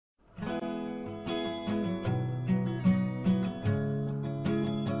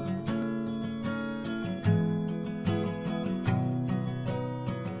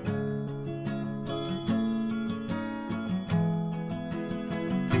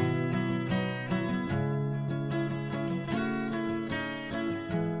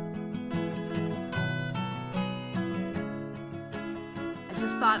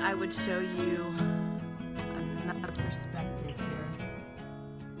thought I would show you another perspective here.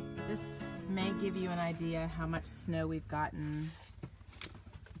 This may give you an idea how much snow we've gotten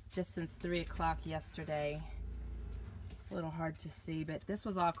just since 3 o'clock yesterday. It's a little hard to see, but this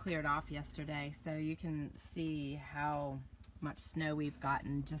was all cleared off yesterday, so you can see how much snow we've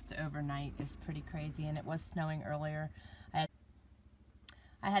gotten just overnight. Is pretty crazy, and it was snowing earlier. I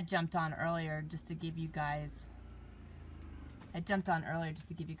had jumped on earlier just to give you guys a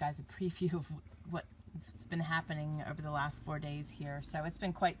preview of what's been happening over the last 4 days here. So it's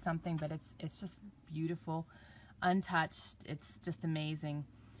been quite something, but it's just beautiful, untouched. It's just amazing.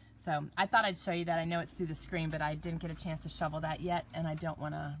 So I thought I'd show you that. I know it's through the screen, but I didn't get a chance to shovel that yet, and I don't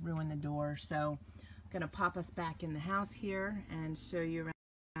want to ruin the door. So I'm going to pop us back in the house here and show you around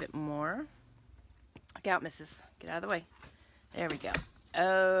a bit more. Look out, missus. Get out of the way. There we go.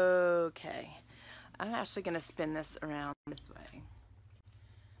 Okay. I'm actually going to spin this around this way.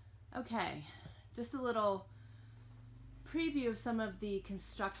 Okay. Just a little preview of some of the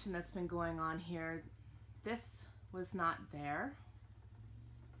construction that's been going on here. This was not there,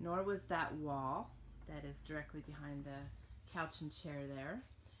 nor was that wall that is directly behind the couch and chair there.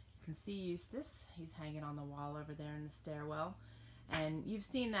 You can see Eustace. He's hanging on the wall over there in the stairwell. And you've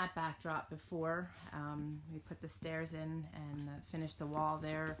seen that backdrop before. We put the stairs in and finished the wall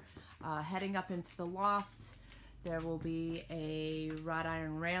there. Heading up into the loft, there will be a wrought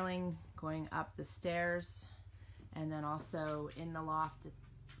iron railing going up the stairs, and then also in the loft,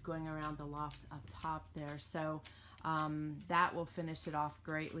 going around the loft up top there. So that will finish it off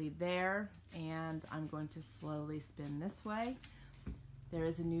greatly there, and I'm going to slowly spin this way. There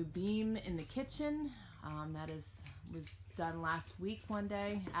is a new beam in the kitchen that was done last week one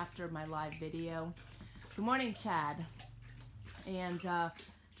day after my live video. Good morning, Chad. And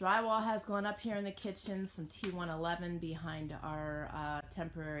drywall has gone up here in the kitchen, some T111 behind our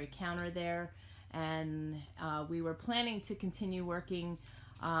temporary counter there, and we were planning to continue working.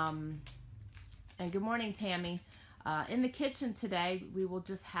 And good morning, Tammy. In the kitchen today, we will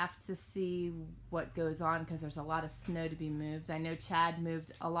just have to see what goes on because there's a lot of snow to be moved. I know Chad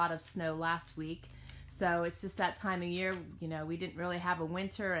moved a lot of snow last week, so it's just that time of year. You know, we didn't really have a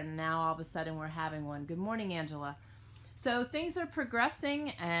winter, and now all of a sudden we're having one. Good morning, Angela. So things are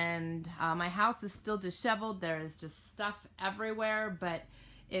progressing, and my house is still disheveled. There is just stuff everywhere, but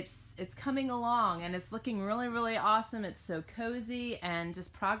it's coming along, and it's looking really, really awesome. It's so cozy, and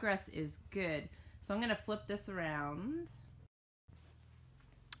just progress is good. So I'm going to flip this around.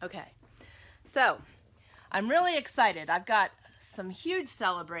 Okay, so I'm really excited. I've got some huge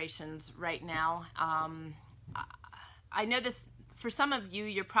celebrations right now. I know this, for some of you,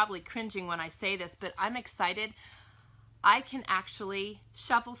 you're probably cringing when I say this, but I'm excited. I can actually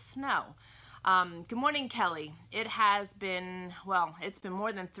shovel snow. Good morning, Kelly. It has been, well, it's been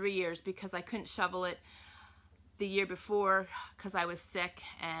more than 3 years because I couldn't shovel it the year before because I was sick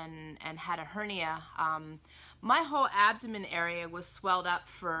and had a hernia. My whole abdomen area was swelled up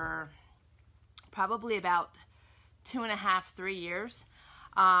for probably about 2.5, 3 years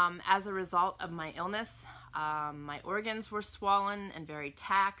as a result of my illness. My organs were swollen and very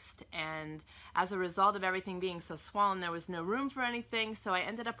taxed, and as a result of everything being so swollen, there was no room for anything, so I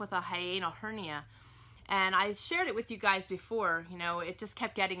ended up with a hiatal hernia. And I shared it with you guys before. You know, it just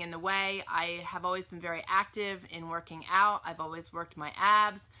kept getting in the way. I have always been very active in working out. I've always worked my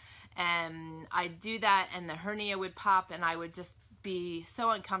abs, and I'd do that, and the hernia would pop, and I would just be so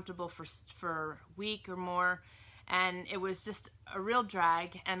uncomfortable for a week or more. And it was just a real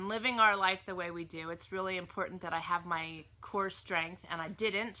drag. And living our life the way we do, it's really important that I have my core strength, and I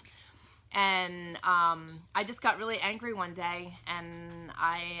didn't. And I just got really angry one day, and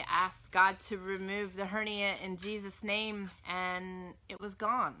I asked God to remove the hernia in Jesus' name, and it was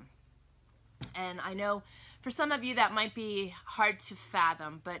gone. And I know for some of you that might be hard to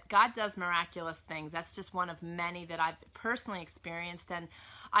fathom, but God does miraculous things. That's just one of many that I've personally experienced, and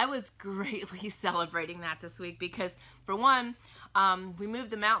I was greatly celebrating that this week because, for one, we moved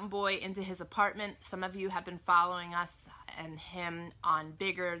the mountain boy into his apartment. Some of you have been following us and him on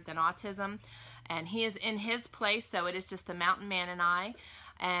Bigger Than Autism, and he is in his place, so it is just the mountain man and I,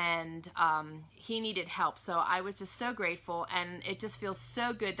 and he needed help, so I was just so grateful, and it just feels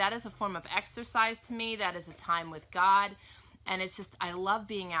so good. That is a form of exercise to me. That is a time with God, and it's just, I love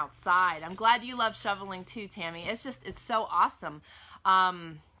being outside. I'm glad you love shoveling too, Tammy. It's just, it's so awesome.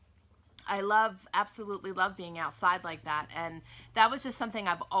 I absolutely love being outside like that, and that was just something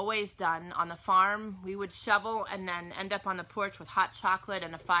I've always done on the farm. We would shovel and then end up on the porch with hot chocolate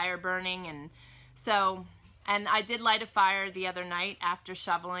and a fire burning, and so, and I did light a fire the other night after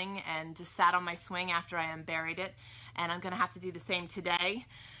shoveling and just sat on my swing after I unburied it, and I'm gonna have to do the same today.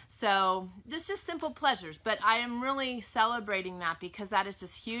 So this just simple pleasures, but I am really celebrating that because that is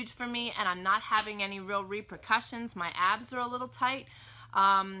just huge for me, and I'm not having any real repercussions. My abs are a little tight,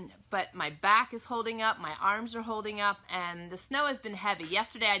 but my back is holding up, my arms are holding up, and the snow has been heavy.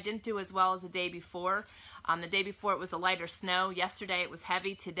 Yesterday I didn't do as well as the day before. The day before it was a lighter snow. Yesterday it was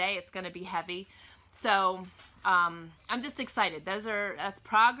heavy. Today it's going to be heavy. So I'm just excited. That's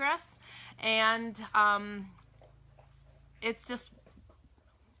progress, and it's just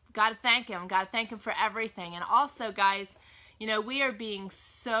got to thank him. Got to thank him for everything. And also, guys, you know, we are being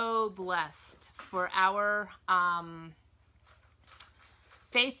so blessed for our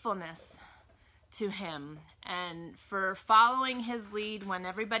faithfulness to him and for following his lead when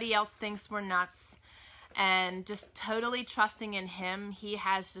everybody else thinks we're nuts, and just totally trusting in him. He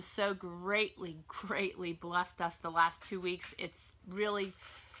has just so greatly blessed us the last 2 weeks. It's really,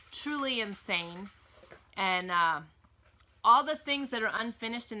 truly insane. And all the things that are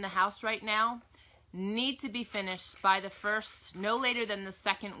unfinished in the house right now need to be finished by the first, no later than the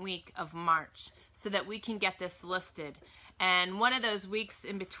second week of March, so that we can get this listed. And one of those weeks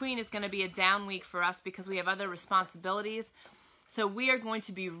in between is going to be a down week for us because we have other responsibilities. So we are going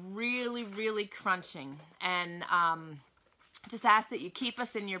to be really crunching. And just ask that you keep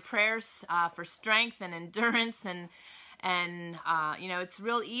us in your prayers for strength and endurance. And you know, it's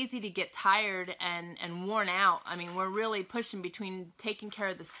real easy to get tired and worn out. I mean, we're really pushing between taking care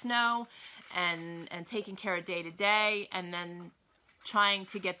of the snow and taking care of day to day, and then trying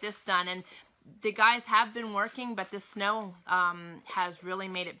to get this done. And the guys have been working, but the snow has really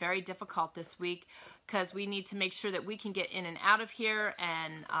made it very difficult this week because we need to make sure that we can get in and out of here,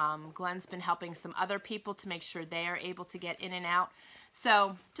 and Glenn's been helping some other people to make sure they are able to get in and out.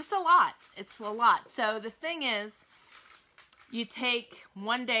 So just a lot. It's a lot. So the thing is, you take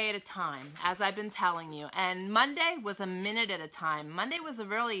one day at a time, as I've been telling you. And Monday was a minute at a time. Monday was a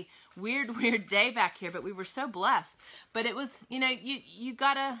really weird day back here, but we were so blessed. But it was, you know, you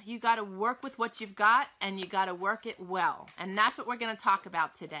gotta work with what you've got, and you gotta work it well. And that's what we're gonna talk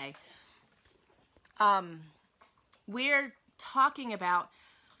about today. We're talking about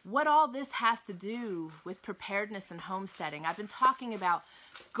what all this has to do with preparedness and homesteading. I've been talking about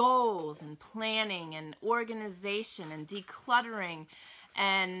goals and planning and organization and decluttering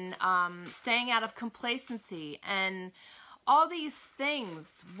and staying out of complacency and all these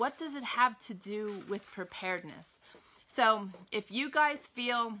things. What does it have to do with preparedness? So if you guys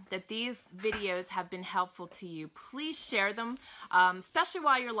feel that these videos have been helpful to you, please share them, especially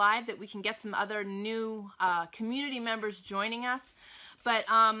while you're live, that we can get some other new community members joining us. But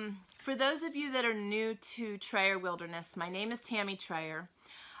for those of you that are new to Trayer Wilderness, my name is Tammy Trayer.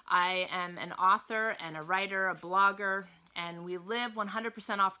 I am an author and a writer, a blogger, and we live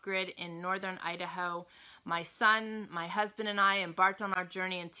 100% off-grid in northern Idaho. My son, my husband, and I embarked on our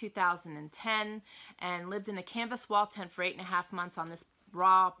journey in 2010 and lived in a canvas wall tent for 8.5 months on this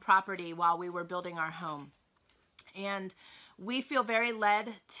raw property while we were building our home. And we feel very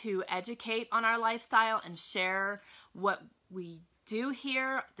led to educate on our lifestyle and share what we do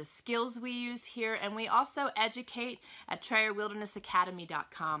here, the skills we use here, and we also educate at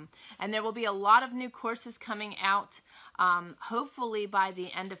TrayerWildernessAcademy.com. And there will be a lot of new courses coming out, hopefully by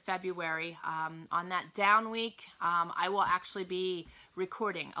the end of February. On that down week, I will actually be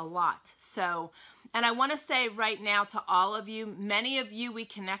recording a lot. So, and I want to say right now to all of you, many of you we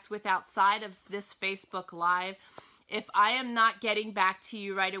connect with outside of this Facebook Live. If I am not getting back to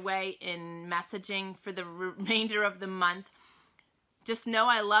you right away in messaging for the remainder of the month, just know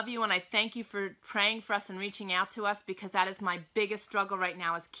I love you and I thank you for praying for us and reaching out to us, because that is my biggest struggle right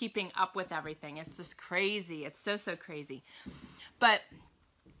now, is keeping up with everything. It's just crazy. It's so crazy. But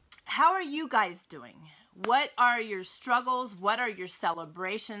how are you guys doing? What are your struggles? What are your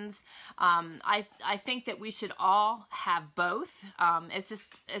celebrations? I think that we should all have both.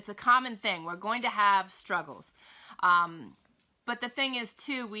 It's a common thing. We're going to have struggles. But the thing is,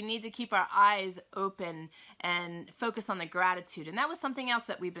 too, we need to keep our eyes open and focus on the gratitude. And that was something else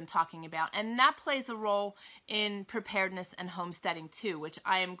that we've been talking about. And that plays a role in preparedness and homesteading, too, which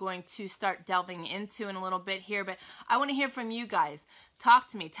I am going to start delving into in a little bit here. But I want to hear from you guys. Talk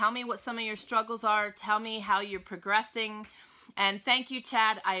to me. Tell me what some of your struggles are. Tell me how you're progressing. And thank you,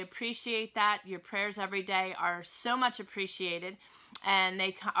 Chad. I appreciate that. Your prayers every day are so much appreciated. And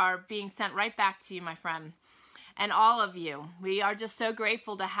they are being sent right back to you, my friend. And all of you, we are just so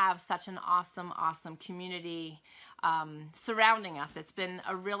grateful to have such an awesome community surrounding us. It's been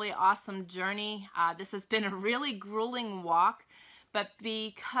a really awesome journey. This has been a really grueling walk, but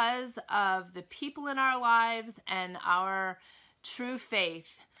because of the people in our lives and our true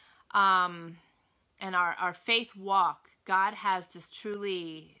faith, our faith walk, God has just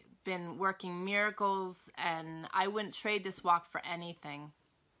truly been working miracles, and I wouldn't trade this walk for anything.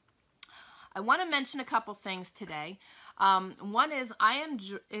 I want to mention a couple things today. One is I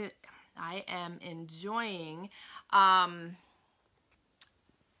am enjoying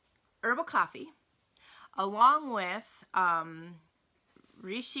herbal coffee along with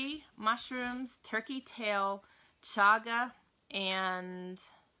reishi mushrooms, turkey tail, chaga, and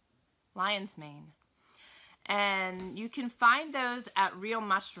lion's mane. And you can find those at Real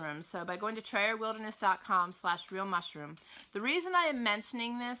Mushrooms. So by going to trayerwilderness.com/realmushroom. The reason I am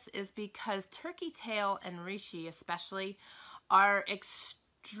mentioning this is because turkey tail and reishi especially are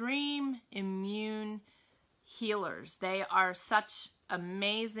extreme immune healers. They are such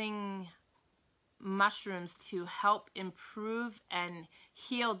amazing mushrooms to help improve and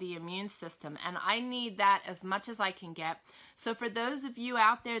heal the immune system, and I need that as much as I can get. So for those of you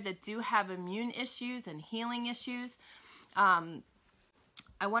out there that do have immune issues and healing issues, I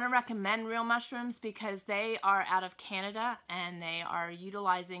want to recommend Real Mushrooms because they are out of Canada and they are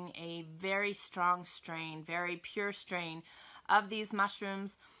utilizing a very strong strain, very pure strain of these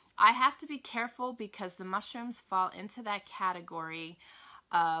mushrooms. I have to be careful because the mushrooms fall into that category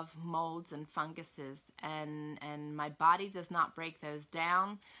of molds and funguses, and my body does not break those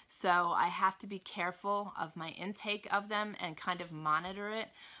down, so I have to be careful of my intake of them and kind of monitor it.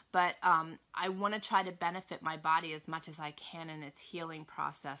 But I want to try to benefit my body as much as I can in its healing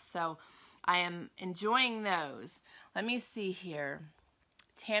process, so I am enjoying those. Let me see here.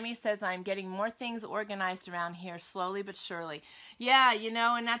 Tammy says, I'm getting more things organized around here slowly but surely. Yeah, you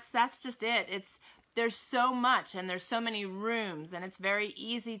know, and that's just it. There's so much, and there's so many rooms, and it's very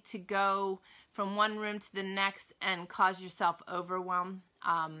easy to go from one room to the next and cause yourself overwhelm.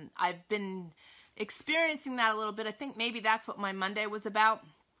 I've been experiencing that a little bit. I think maybe that's what my Monday was about,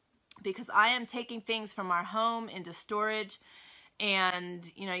 because I am taking things from our home into storage,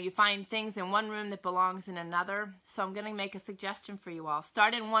 and you know, you find things in one room that belongs in another. So I'm going to make a suggestion for you all.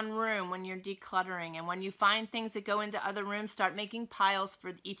 Start in one room when you're decluttering, and when you find things that go into other rooms, start making piles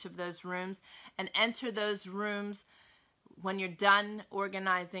for each of those rooms and enter those rooms when you're done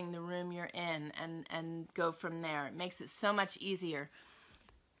organizing the room you're in, and go from there. It makes it so much easier.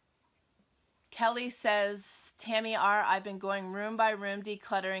 Kelly says, Tammy R., I've been going room by room,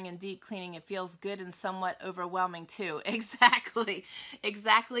 decluttering and deep cleaning. It feels good and somewhat overwhelming too. Exactly.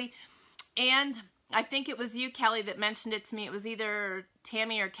 Exactly. And I think it was you, Kelly, that mentioned it to me. It was either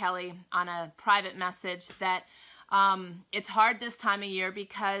Tammy or Kelly on a private message that it's hard this time of year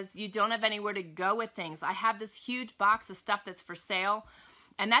because you don't have anywhere to go with things. I have this huge box of stuff that's for sale,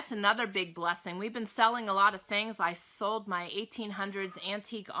 and that's another big blessing. We've been selling a lot of things. I sold my 1800s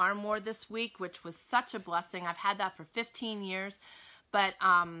antique armoire this week, which was such a blessing. I've had that for 15 years, but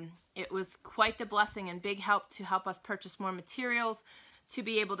it was quite the blessing and big help to help us purchase more materials to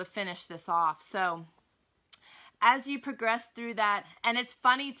be able to finish this off. So as you progress through that, and it's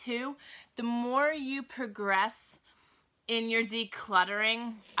funny too, the more you progress in your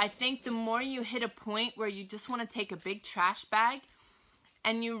decluttering, I think the more you hit a point where you just want to take a big trash bag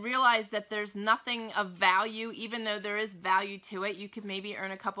and you realize that there's nothing of value, even though there is value to it. You could maybe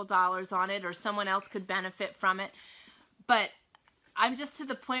earn a couple dollars on it, or someone else could benefit from it. But I'm just to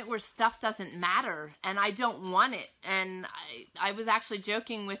the point where stuff doesn't matter, and I don't want it. And I was actually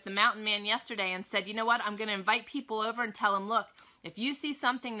joking with the mountain man yesterday and said, you know what, I'm going to invite people over and tell them, look, if you see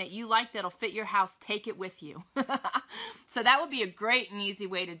something that you like that'll fit your house, take it with you. So that would be a great and easy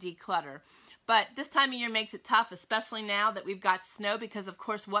way to declutter. But this time of year makes it tough, especially now that we've got snow, because of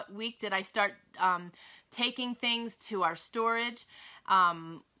course, what week did I start taking things to our storage?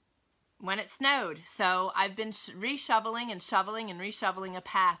 When it snowed. So I've been reshoveling and shoveling and reshoveling a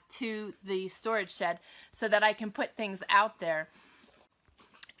path to the storage shed so that I can put things out there.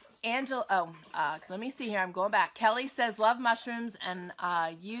 Let me see here. I'm going back. Kelly says, love mushrooms and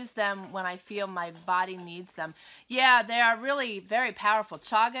use them when I feel my body needs them. Yeah, they are really very powerful.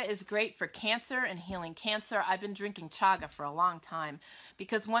 Chaga is great for cancer and healing cancer. I've been drinking chaga for a long time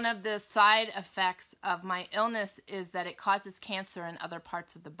because one of the side effects of my illness is that it causes cancer in other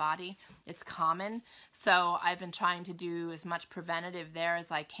parts of the body. It's common. So I've been trying to do as much preventative there as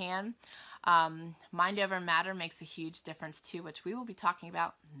I can. Mind over matter makes a huge difference too, which we will be talking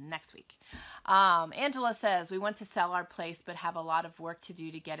about next week. Angela says, we want to sell our place but have a lot of work to do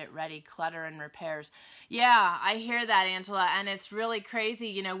to get it ready, clutter and repairs. Yeah, I hear that, Angela, and it's really crazy.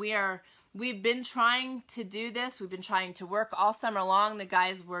 You know, we've been trying to do this. We've been trying to work all summer long. The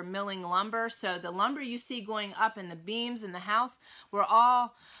guys were milling lumber, so the lumber you see going up in the beams in the house were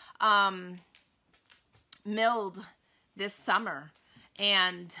all milled this summer.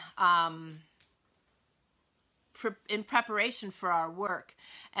 And in preparation for our work.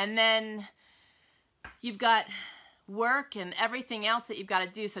 And then you've got work and everything else that you've got to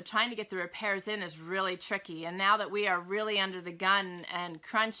do. So trying to get the repairs in is really tricky. And now that we are really under the gun and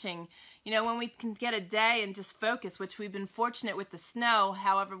crunching, you know, when we can get a day and just focus, which we've been fortunate with the snow,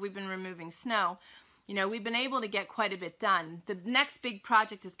 however, we've been removing snow, you know, we've been able to get quite a bit done. The next big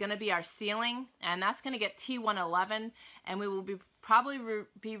project is going to be our ceiling, and that's going to get T111, and we will be probably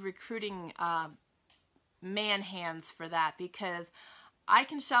be recruiting man hands for that, because I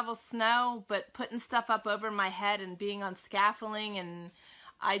can shovel snow, but putting stuff up over my head and being on scaffolding, and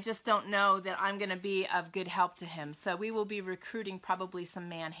I just don't know that I'm going to be of good help to him. So we will be recruiting probably some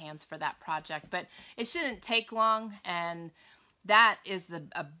man hands for that project, but it shouldn't take long, and that is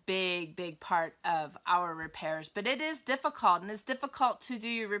a big part of our repairs. But it is difficult, and it's difficult to do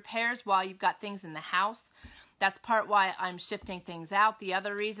your repairs while you've got things in the house. That's part why I'm shifting things out. The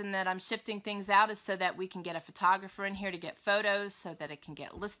other reason that I'm shifting things out is so that we can get a photographer in here to get photos, so that it can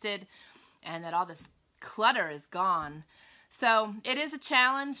get listed, and that all this clutter is gone. So it is a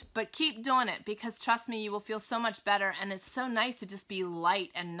challenge, but keep doing it, because trust me, you will feel so much better, and it's so nice to just be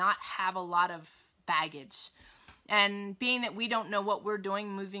light and not have a lot of baggage. And being that we don't know what we're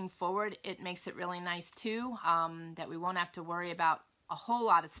doing moving forward, it makes it really nice too, that we won't have to worry about a whole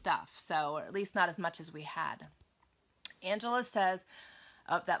lot of stuff. So, or at least not as much as we had. Angela says,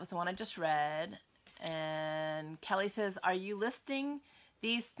 oh, that was the one I just read. And Kelly says, are you listing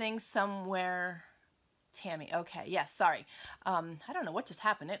these things somewhere, Tammy? Okay, yes, sorry. I don't know what just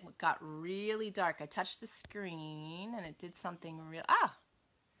happened. It got really dark. I touched the screen and it did something real.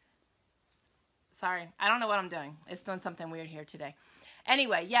 Sorry, I don't know what I'm doing. It's doing something weird here today.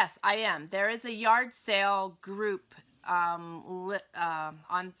 Anyway, yes, I am. There is a yard sale group on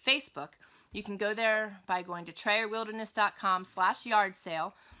Facebook. You can go there by going to trayerwilderness.com/yard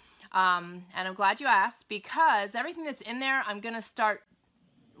sale. And I'm glad you asked, because everything that's in there, I'm going to start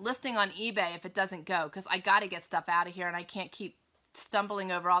listing on eBay if it doesn't go, because I got to get stuff out of here and I can't keep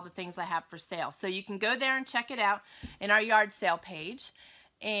stumbling over all the things I have for sale. So you can go there and check it out in our yard sale page.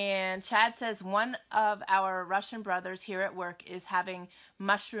 And Chad says one of our Russian brothers here at work is having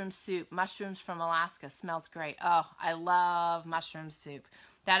mushroom soup. Mushrooms from Alaska. Smells great. Oh, I love mushroom soup.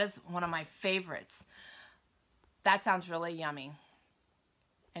 That is one of my favorites. That sounds really yummy.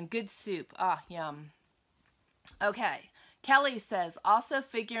 And good soup. Oh, yum. Okay. Kelly says, also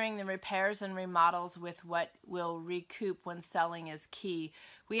figuring the repairs and remodels with what will recoup when selling is key.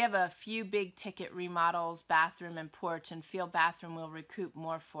 We have a few big ticket remodels, bathroom and porch, and feel bathroom will recoup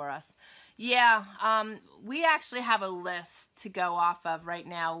more for us. Yeah, we actually have a list to go off of right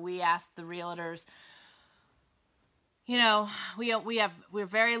now. We asked the realtors, you know, we're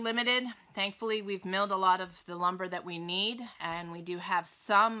very limited. Thankfully, we've milled a lot of the lumber that we need, and we do have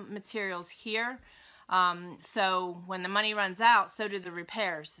some materials here. So when the money runs out, so do the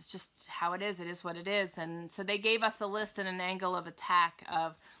repairs. It's just how it is. It is what it is. And so they gave us a list and an angle of attack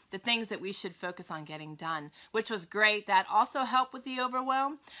of the things that we should focus on getting done, which was great. That also helped with the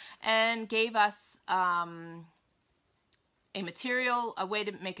overwhelm and gave us a way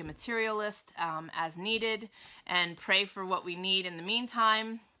to make a material list as needed, and pray for what we need in the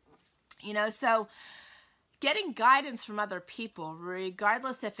meantime. You know, so getting guidance from other people,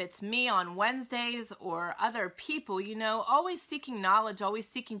 regardless if it's me on Wednesdays or other people, you know, always seeking knowledge, always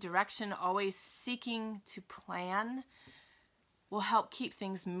seeking direction, always seeking to plan will help keep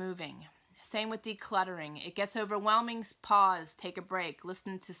things moving. Same with decluttering. It gets overwhelming, pause, take a break,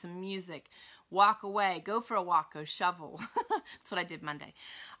 listen to some music, walk away, go for a walk, go shovel. That's what I did Monday.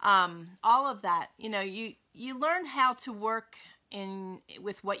 All of that, you know, you learn how to work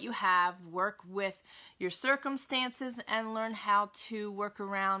with what you have, work with your circumstances, and learn how to work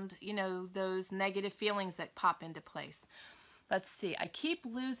around, you know, those negative feelings that pop into place. Let's see. I keep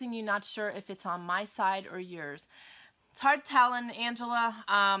losing you, not sure if it's on my side or yours. It's hard telling, Angela.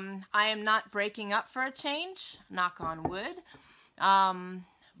 I am not breaking up for a change, knock on wood.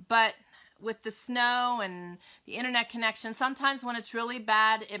 But with the snow and the internet connection, sometimes when it's really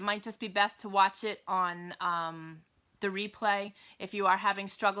bad, it might just be best to watch it on the replay if you are having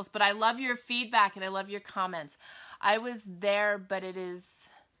struggles. But I love your feedback and I love your comments. I was there, but it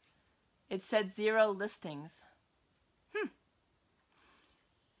said 0 listings.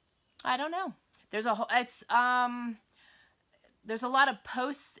 I don't know. There's a lot of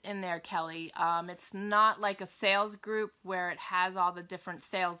posts in there, Kelly. It's not like a sales group where it has all the different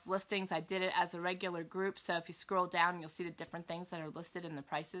sales listings. I did it as a regular group, so if you scroll down, you'll see the different things that are listed in the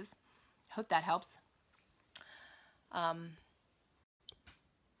prices. Hope that helps. I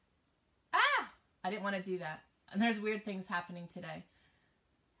didn't want to do that. And there's weird things happening today.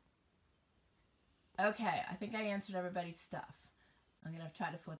 Okay, I think I answered everybody's stuff. I'm going to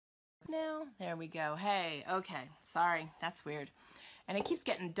try to flip now. There we go. Hey, okay. Sorry, that's weird. And it keeps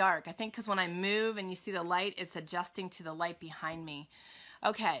getting dark. I think because when I move and you see the light, it's adjusting to the light behind me.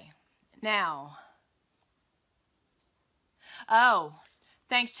 Okay, now. Oh,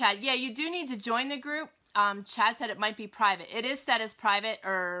 thanks, Chad. Yeah, you do need to join the group. Chad said it might be private. It is set as private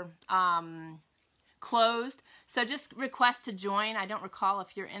or closed. So just request to join. I don't recall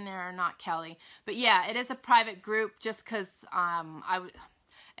if you're in there or not, Kelly. But yeah, it is a private group just because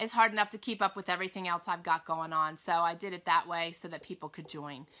it's hard enough to keep up with everything else I've got going on. So I did it that way so that people could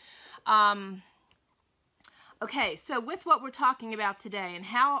join. Okay, so with what we're talking about today and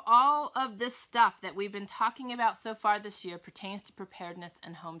how all of this stuff that we've been talking about so far this year pertains to preparedness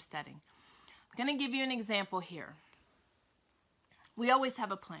and homesteading. I'm going to give you an example here. We always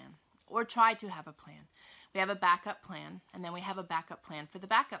have a plan, or try to have a plan. We have a backup plan, and then we have a backup plan for the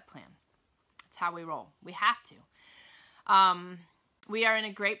backup plan. That's how we roll. We have to. We are in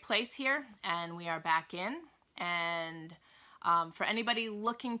a great place here, and we are back in. And for anybody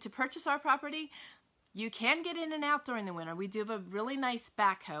looking to purchase our property, you can get in and out during the winter. We do have a really nice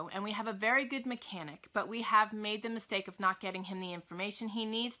backhoe, and we have a very good mechanic, but we have made the mistake of not getting him the information he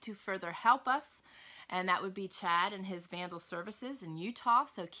needs to further help us, and that would be Chad and his Vandal Services in Utah,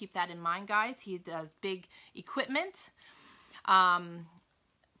 so keep that in mind, guys. He does big equipment,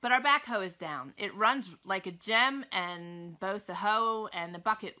 but our backhoe is down. It runs like a gem, and both the hoe and the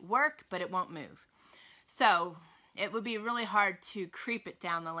bucket work, but it won't move. So it would be really hard to creep it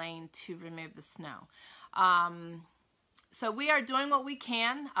down the lane to remove the snow. So we are doing what we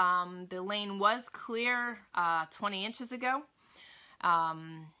can. The lane was clear 20 inches ago,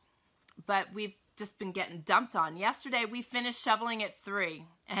 but we've just been getting dumped on. Yesterday we finished shoveling at 3,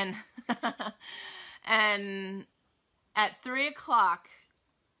 and and at 3 o'clock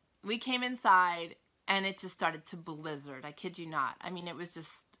we came inside and it just started to blizzard. I kid you not. I mean, it was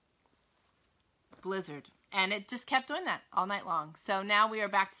just blizzard. And it just kept doing that all night long. So now we are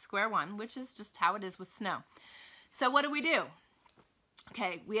back to square one, which is just how it is with snow. So what do?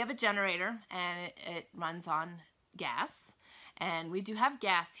 Okay, we have a generator, and it runs on gas. And we do have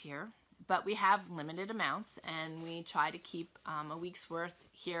gas here, but we have limited amounts, and we try to keep a week's worth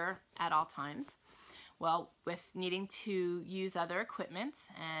here at all times. Well, with needing to use other equipment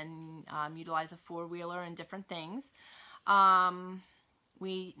and utilize a four-wheeler and different things,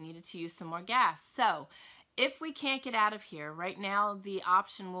 we needed to use some more gas. So if we can't get out of here, right now the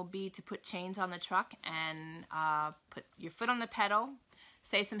option will be to put chains on the truck and put your foot on the pedal,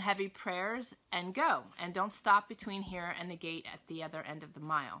 say some heavy prayers, and go. And don't stop between here and the gate at the other end of the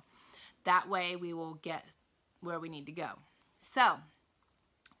mile. That way we will get where we need to go. So,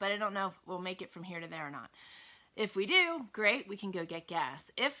 but I don't know if we'll make it from here to there or not. If we do, great, we can go get gas.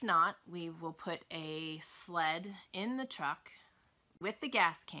 If not, we will put a sled in the truck with the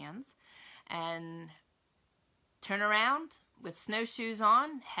gas cans and turn around with snowshoes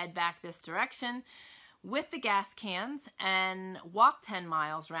on, head back this direction with the gas cans, and walk 10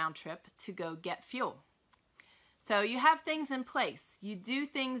 miles round trip to go get fuel. So you have things in place. You do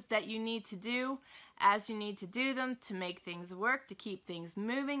things that you need to do as you need to do them to make things work, to keep things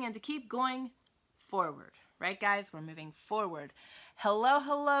moving, and to keep going forward. Right, guys? We're moving forward. Hello,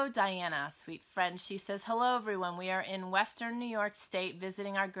 hello, Dianna, sweet friend. She says, hello, everyone. We are in Western New York State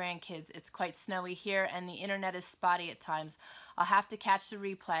visiting our grandkids. It's quite snowy here, and the internet is spotty at times. I'll have to catch the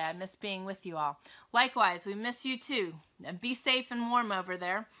replay. I miss being with you all. Likewise, we miss you too. Be safe and warm over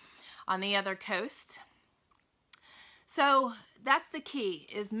there on the other coast. So that's the key,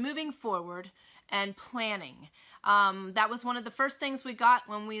 is moving forward and planning. That was one of the first things we got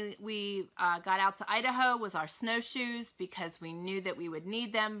when we got out to Idaho, was our snowshoes, because we knew that we would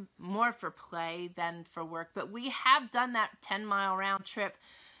need them more for play than for work. But we have done that 10-mile round trip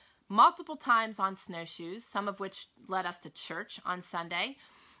multiple times on snowshoes, some of which led us to church on Sunday.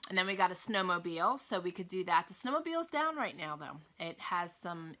 And then we got a snowmobile, so we could do that. The snowmobile's down right now, though. It has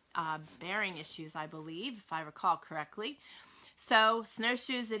some bearing issues, I believe, if I recall correctly. So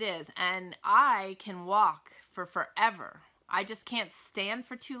snowshoes it is, and I can walk for forever. I just can't stand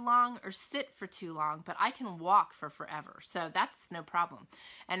for too long or sit for too long, but I can walk for forever. So that's no problem.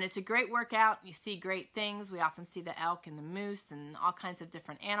 And it's a great workout. You see great things. We often see the elk and the moose and all kinds of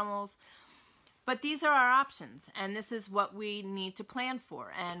different animals. But these are our options, and this is what we need to plan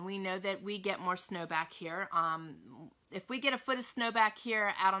for. And we know that we get more snow back here. If we get a foot of snow back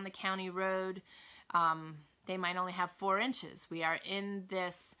here out on the county road, they might only have 4 inches. We are in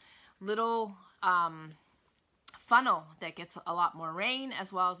this little funnel that gets a lot more rain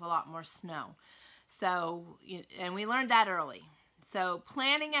as well as a lot more snow. So, and we learned that early. So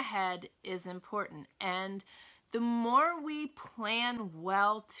planning ahead is important. And the more we plan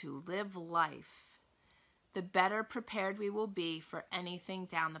well to live life, the better prepared we will be for anything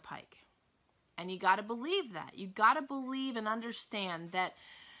down the pike. And you got to believe that. You got to believe and understand that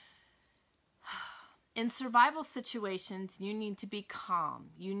in survival situations, you need to be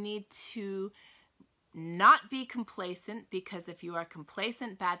calm. You need to not be complacent, because if you are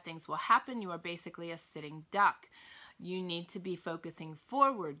complacent, bad things will happen. You are basically a sitting duck. You need to be focusing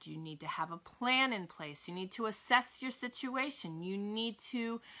forward. You need to have a plan in place. You need to assess your situation. You need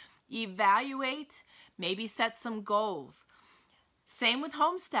to evaluate, maybe set some goals. Same with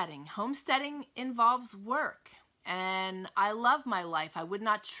homesteading. Homesteading involves work. And I love my life. I would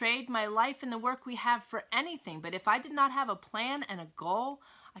not trade my life and the work we have for anything. But if I did not have a plan and a goal,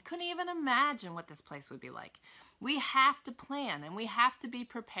 I couldn't even imagine what this place would be like. We have to plan, and we have to be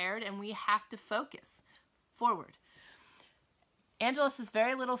prepared, and we have to focus forward. Angela says,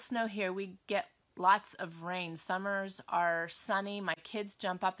 very little snow here. We get lots of rain. Summers are sunny. My kids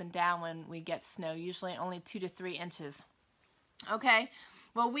jump up and down when we get snow, usually only 2 to 3 inches. Okay,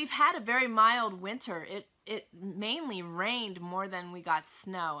 well, we've had a very mild winter. It mainly rained more than we got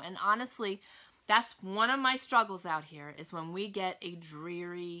snow. And honestly, that's one of my struggles out here, is when we get a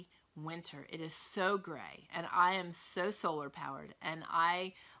dreary winter. It is so gray, and I am so solar powered, and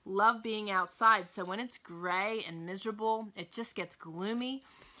I love being outside. So when it's gray and miserable, it just gets gloomy,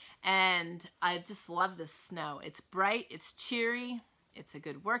 and I just love the snow. It's bright, it's cheery, it's a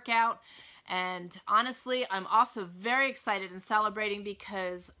good workout, and honestly, I'm also very excited and celebrating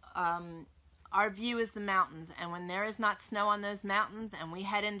because our view is the mountains, and when there is not snow on those mountains and we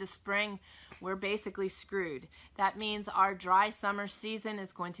head into spring, we're basically screwed. That means our dry summer season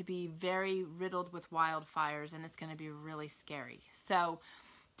is going to be very riddled with wildfires, and it's going to be really scary. So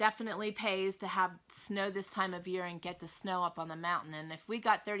definitely pays to have snow this time of year and get the snow up on the mountain. And if we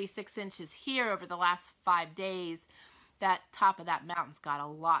got 36 inches here over the last 5 days, that top of that mountain's got a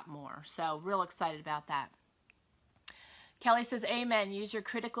lot more. So real excited about that. Kelly says, amen. Use your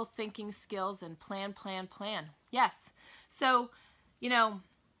critical thinking skills and plan, plan, plan. Yes. So, you know,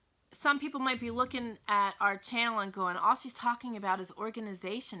 some people might be looking at our channel and going, all she's talking about is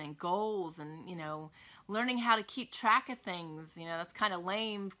organization and goals and, you know, learning how to keep track of things. You know, that's kind of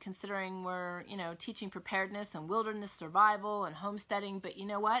lame considering we're, you know, teaching preparedness and wilderness survival and homesteading. But you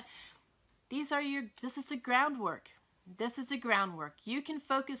know what? This is the groundwork. This is the groundwork. You can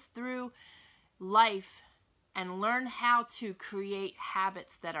focus through life and learn how to create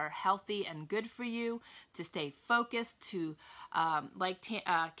habits that are healthy and good for you, to stay focused, to, like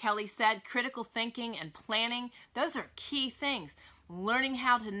Kelly said, critical thinking and planning. Those are key things. Learning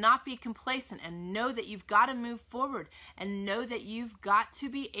how to not be complacent and know that you've got to move forward, and know that you've got to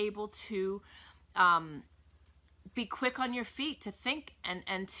be able to be quick on your feet, to think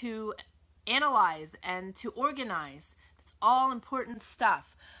and to analyze and to organize. That's all important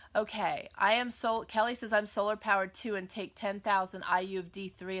stuff. Okay, Kelly says I'm solar powered too and take 10,000 IU of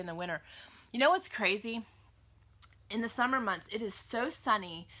D3 in the winter. You know what's crazy? In the summer months, it is so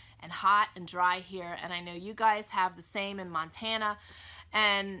sunny and hot and dry here, and I know you guys have the same in Montana.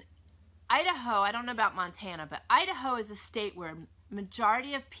 And Idaho, I don't know about Montana, but Idaho is a state where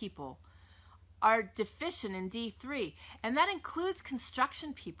majority of people are deficient in D3, and that includes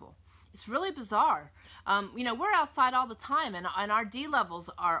construction people. It's really bizarre. You know, we're outside all the time, and our D levels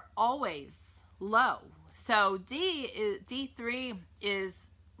are always low. So D3 is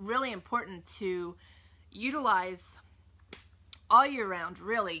really important to utilize all year round,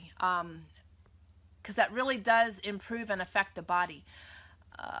 really, because that really does improve and affect the body.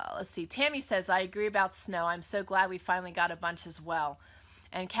 Let's see. Tammy says, I agree about snow. I'm so glad we finally got a bunch as well.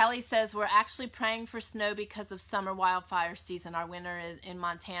 And Kelly says, we're actually praying for snow because of summer wildfire season. Our winter in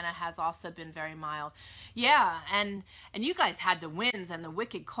Montana has also been very mild. Yeah, and you guys had the winds and the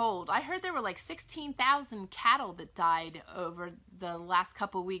wicked cold. I heard there were like 16,000 cattle that died over the last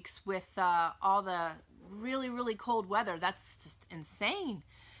couple weeks with all the really, really cold weather. That's just insane.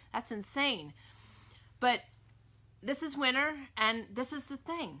 That's insane. But this is winter, and this is the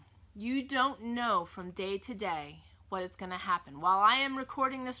thing. You don't know from day to day what is going to happen. While I am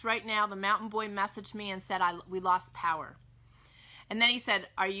recording this right now, the mountain boy messaged me and said we lost power. And then he said,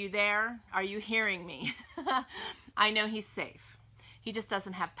 are you there? Are you hearing me? I know he's safe. He just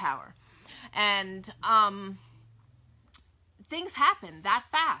doesn't have power. And things happen that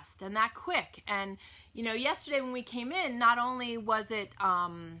fast and that quick. And, you know, yesterday when we came in, not only was it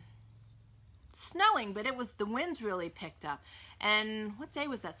snowing, but the winds really picked up. And what day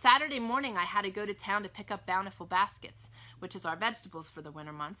was that? Saturday morning I had to go to town to pick up Bountiful Baskets, which is our vegetables for the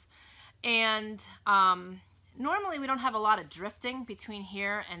winter months. And normally we don't have a lot of drifting between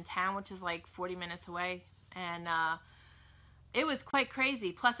here and town, which is like 40 minutes away. And it was quite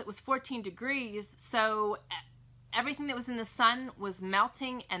crazy. Plus it was 14 degrees. So everything that was in the sun was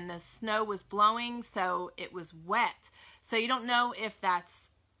melting and the snow was blowing. So it was wet. So you don't know if that's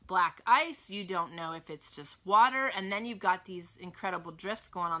black ice. You don't know if it's just water. And then you've got these incredible drifts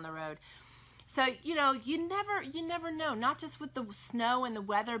going on the road. So, you know, you never know, not just with the snow and the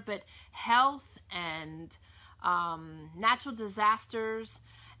weather, but health and natural disasters.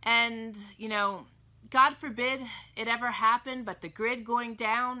 And, you know, God forbid it ever happened, but the grid going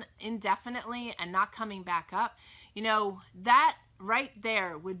down indefinitely and not coming back up, you know, that right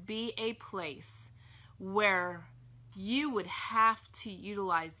there would be a place where you would have to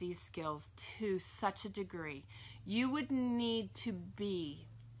utilize these skills to such a degree. You would need to be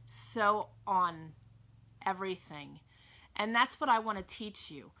so on everything. And that's what I want to teach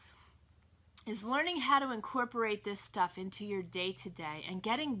you, is learning how to incorporate this stuff into your day-to-day and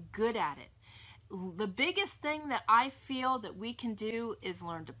getting good at it. The biggest thing that I feel that we can do is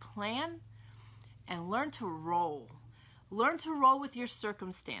learn to plan and learn to roll. Learn to roll with your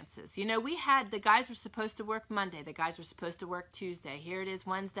circumstances. You know, the guys were supposed to work Monday. The guys were supposed to work Tuesday. Here it is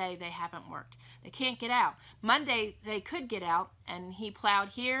Wednesday. They haven't worked. They can't get out. Monday, they could get out, and he plowed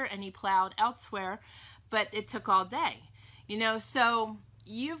here and he plowed elsewhere, but it took all day. You know, so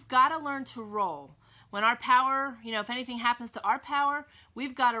you've got to learn to roll. When our power, you know, if anything happens to our power,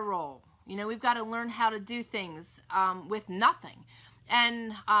 we've got to roll. You know, we've got to learn how to do things with nothing.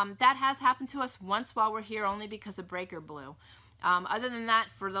 And that has happened to us once while we're here, only because a breaker blew. Other than that,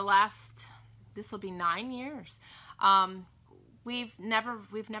 for the last, this will be 9 years, we've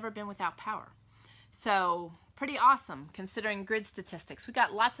never been without power. So pretty awesome considering grid statistics. We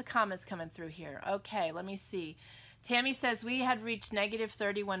got lots of comments coming through here. Okay, let me see. Tammy says we had reached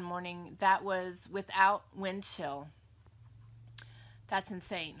 -30 one morning. That was without wind chill. That's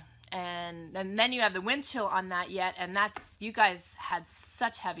insane. And then you have the wind chill on that yet, and that's, you guys had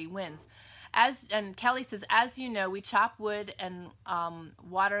such heavy winds. And Kelly says, as you know, we chop wood and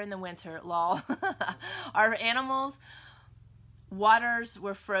water in the winter, lol. Our animals' waters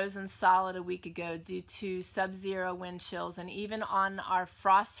were frozen solid a week ago due to sub-zero wind chills, and even on our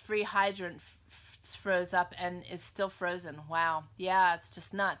frost-free hydrant froze up and is still frozen. Wow. Yeah, it's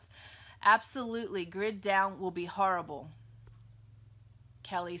just nuts. Absolutely, grid down will be horrible,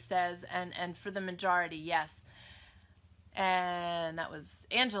 Kelly says, and for the majority, yes. And that was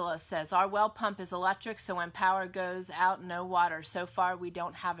Angela says, our well pump is electric, so when power goes out, no water. So far, we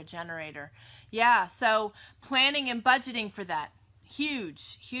don't have a generator. Yeah, so planning and budgeting for that.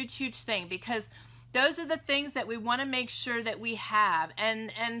 Huge, huge, huge thing, because those are the things that we want to make sure that we have,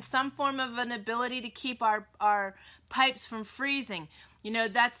 and some form of an ability to keep our pipes from freezing. You know,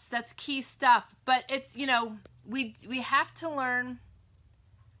 that's key stuff. But it's, you know, we have to learn.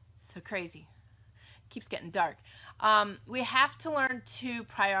 So crazy. Keeps getting dark. We have to learn to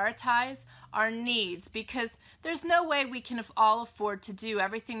prioritize our needs, because there's no way we can all afford to do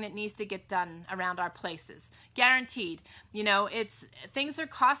everything that needs to get done around our places. Guaranteed. You know, things are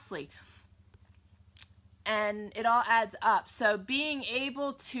costly, and it all adds up. So being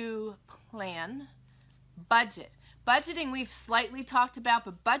able to plan, budget. Budgeting we've slightly talked about,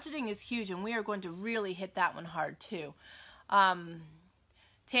 but budgeting is huge, and we are going to really hit that one hard too.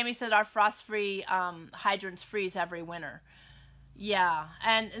 Tammy said our frost-free hydrants freeze every winter. Yeah,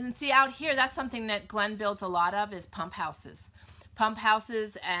 and see out here, that's something that Glenn builds a lot of, is pump houses. Pump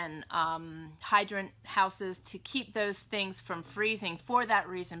houses and hydrant houses to keep those things from freezing for that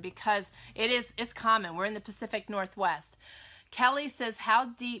reason, because it's common. We're in the Pacific Northwest. Kelly says, how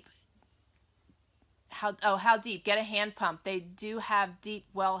deep? How deep? Get a hand pump. They do have deep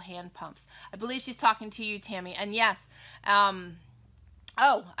well hand pumps. I believe she's talking to you, Tammy. And yes,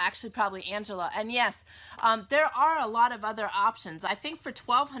 oh, actually probably Angela. And yes, there are a lot of other options. I think for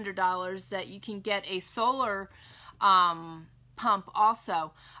 $1,200 that you can get a solar pump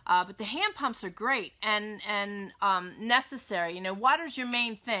also. But the hand pumps are great and necessary. You know, water's your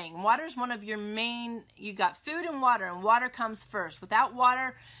main thing. Water's one of your main, you got food and water comes first. Without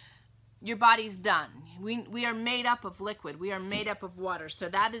water, your body's done. We are made up of liquid. We are made up of water. So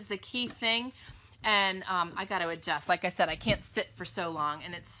that is the key thing. And I got to adjust. Like I said, I can't sit for so long,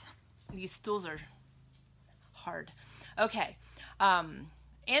 and these stools are hard. Okay.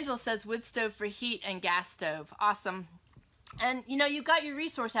 Angela says wood stove for heat and gas stove. Awesome. And, you know, you got your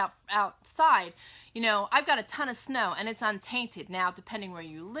resource outside. You know, I've got a ton of snow, and it's untainted. Now, depending where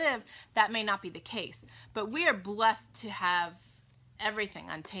you live, that may not be the case. But we are blessed to have everything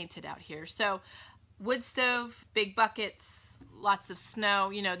untainted out here. So wood stove, big buckets, lots of snow,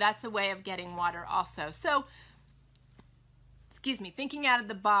 you know, that's a way of getting water also. So, excuse me, thinking out of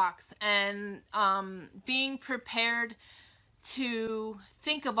the box and being prepared to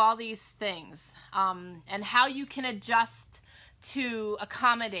think of all these things and how you can adjust to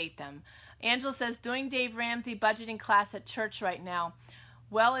accommodate them. Angela says, doing Dave Ramsey budgeting class at church right now.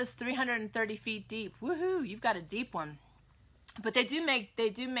 Well is 330 feet deep. Woohoo, you've got a deep one. But they do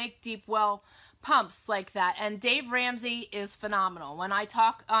make deep well pumps like that. And Dave Ramsey is phenomenal. When I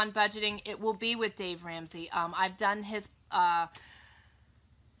talk on budgeting, it will be with Dave Ramsey. I've done his, what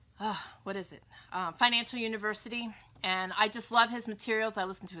is it? Financial University. And I just love his materials. I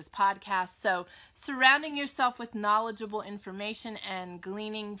listen to his podcast. So surrounding yourself with knowledgeable information and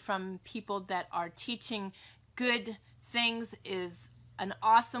gleaning from people that are teaching good things is an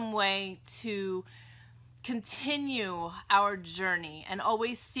awesome way to continue our journey and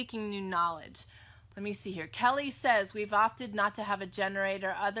always seeking new knowledge. Let me see here. Kelly says, we've opted not to have a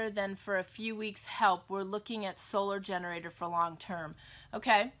generator other than for a few weeks help. We're looking at solar generator for long term.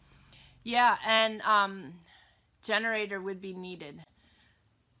 Okay. Yeah, and generator would be needed.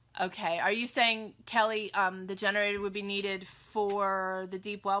 Okay, are you saying, Kelly, the generator would be needed for the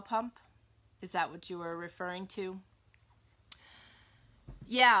deep well pump? Is that what you were referring to?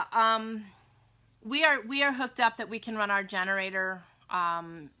 Yeah, we are hooked up that we can run our generator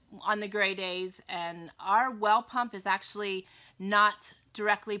on the gray days, and our well pump is actually not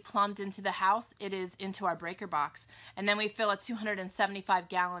directly plumbed into the house. It is into our breaker box, and then we fill a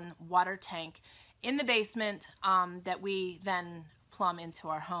 275-gallon water tank in the basement that we then plumb into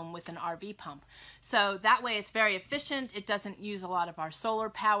our home with an RV pump. So that way it's very efficient. It doesn't use a lot of our solar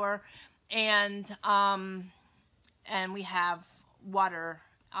power, and we have water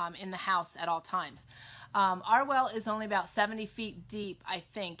in the house at all times. Our well is only about 70 feet deep, I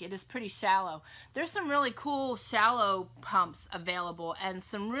think. It is pretty shallow. There's some really cool shallow pumps available, and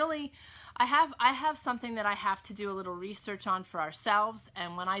some really, I have something that I have to do a little research on for ourselves,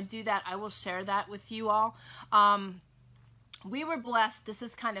 and when I do that, I will share that with you all. We were blessed. This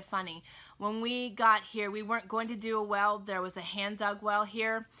is kind of funny. When we got here, we weren't going to do a well. There was a hand-dug well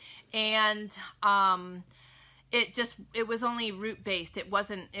here, and it was only root based. It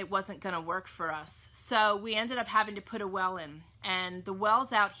wasn't going to work for us. So we ended up having to put a well in, and the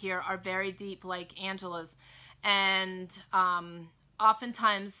wells out here are very deep, like Angela's, and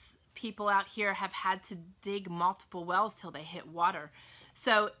oftentimes people out here have had to dig multiple wells till they hit water.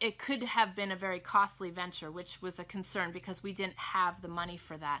 So it could have been a very costly venture, which was a concern because we didn't have the money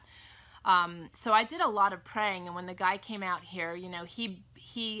for that. So I did a lot of praying, and when the guy came out here, you know,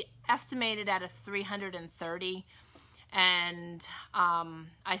 he estimated at a 330, and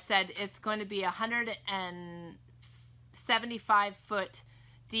I said it's going to be a 175 foot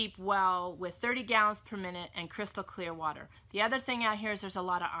deep well with 30 gallons per minute and crystal clear water. The other thing out here is there's a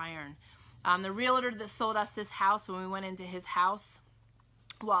lot of iron. The realtor that sold us this house, when we went into his house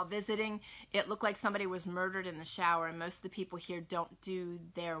while visiting, it looked like somebody was murdered in the shower, and most of the people here don't do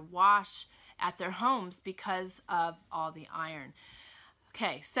their wash at their homes because of all the iron.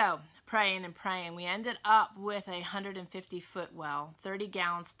 Okay, so praying and praying. We ended up with a 150-foot well, 30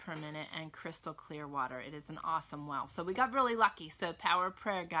 gallons per minute, and crystal clear water. It is an awesome well. So we got really lucky. So power of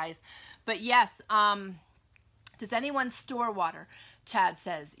prayer, guys. But yes, does anyone store water? Chad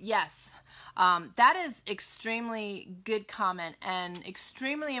says, yes. That is extremely good comment and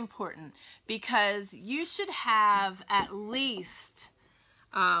extremely important, because you should have at least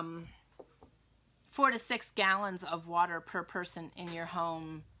 4 to 6 gallons of water per person in your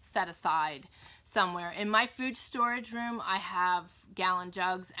home set aside somewhere. In my food storage room, I have gallon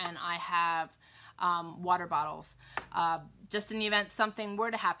jugs and I have water bottles. Just in the event something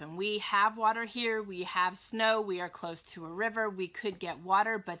were to happen. We have water here, we have snow, we are close to a river, we could get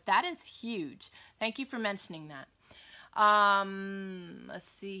water, but that is huge. Thank you for mentioning that. Let's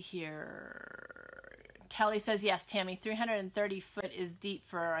see here. Kelly says, yes, Tammy, 330 foot is deep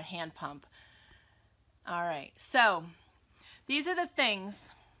for a hand pump. All right, so these are the things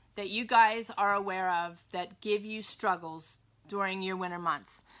that you guys are aware of that give you struggles during your winter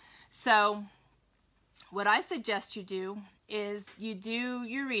months. So what I suggest you do is you do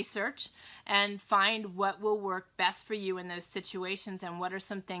your research and find what will work best for you in those situations, and what are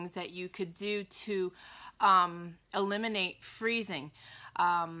some things that you could do to eliminate freezing.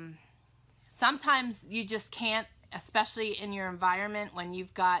 Sometimes you just can't, especially in your environment when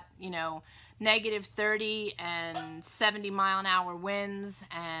you've got, you know, negative 30 and 70-mile-an-hour winds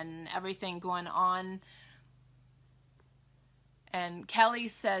and everything going on. And Kelly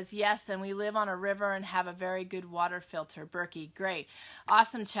says, yes, and we live on a river and have a very good water filter. Berkey, great.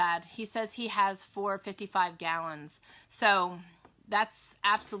 Awesome, Chad. He says he has 4 55 gallons. So that's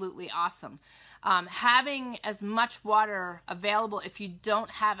absolutely awesome. Having as much water available if you don't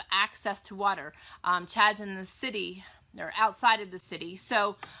have access to water. Chad's in the city, or outside of the city.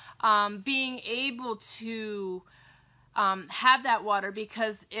 So being able to have that water,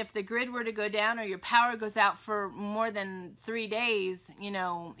 because if the grid were to go down or your power goes out for more than 3 days, you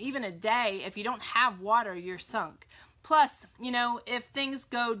know, even a day, if you don't have water, you're sunk. Plus, you know, if things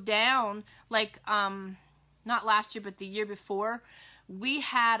go down, like not last year but the year before, we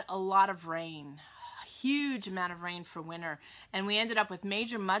had a lot of rain, a huge amount of rain for winter, and we ended up with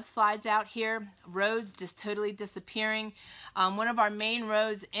major mudslides out here, roads just totally disappearing. One of our main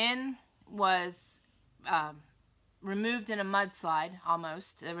roads in was removed in a mudslide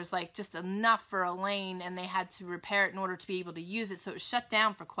almost. There was like just enough for a lane, and they had to repair it in order to be able to use it, so it shut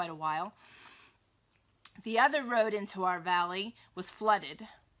down for quite a while. The other road into our valley was flooded,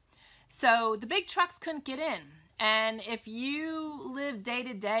 so the big trucks couldn't get in. And if you live day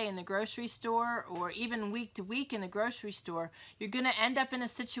to day in the grocery store, or even week to week in the grocery store, you're going to end up in a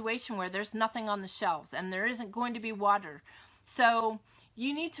situation where there's nothing on the shelves and there isn't going to be water. So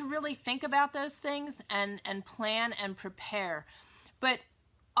you need to really think about those things and plan and prepare. But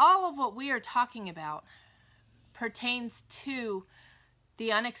all of what we are talking about pertains to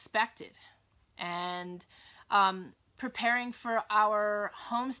the unexpected and preparing for our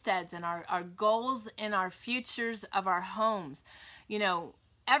homesteads and our goals and our futures of our homes. You know,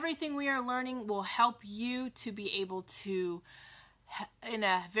 everything we are learning will help you to be able to, in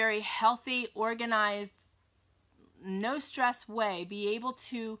a very healthy, organized, no stress way, be able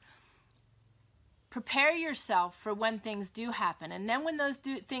to prepare yourself for when things do happen. And then when those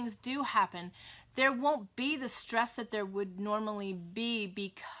things do happen, there won't be the stress that there would normally be,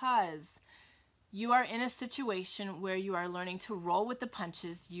 because you are in a situation where you are learning to roll with the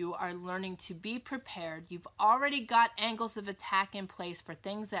punches. You are learning to be prepared. You've already got angles of attack in place for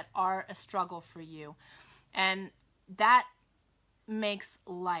things that are a struggle for you. And that makes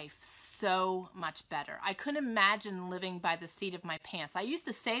life so much better. I couldn't imagine living by the seat of my pants. I used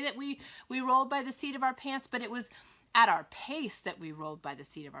to say that we rolled by the seat of our pants, but it was at our pace that we rolled by the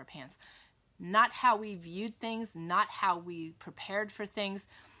seat of our pants. Not how we viewed things, not how we prepared for things.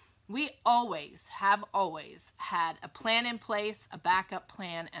 We have always had a plan in place, a backup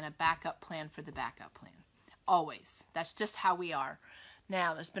plan, and a backup plan for the backup plan. Always. That's just how we are.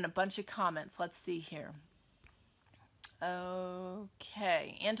 Now, there's been a bunch of comments. Let's see here.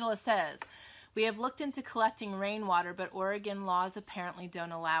 Okay. Angela says, we have looked into collecting rainwater, but Oregon laws apparently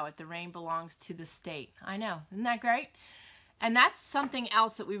don't allow it. The rain belongs to the state. I know. Isn't that great? And that's something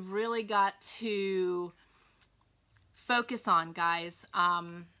else that we've really got to focus on, guys.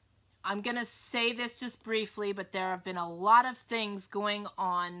 I'm going to say this just briefly, but there have been a lot of things going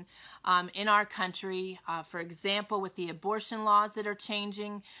on in our country. For example, with the abortion laws that are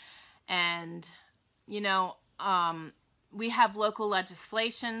changing. And, you know, we have local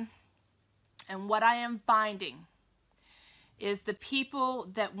legislation. And what I am finding is the people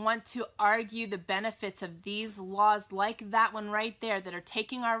that want to argue the benefits of these laws, like that one right there, that are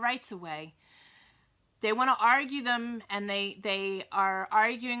taking our rights away, they want to argue them, and they are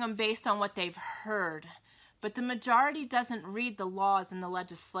arguing them based on what they've heard. But the majority doesn't read the laws and the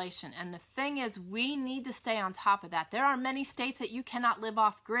legislation. And the thing is, we need to stay on top of that. There are many states that you cannot live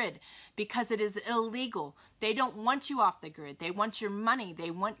off grid because it is illegal. They don't want you off the grid. They want your money.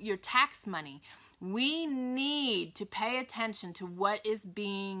 They want your tax money. We need to pay attention to what is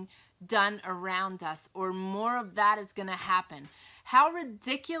being done around us, or more of that is going to happen. How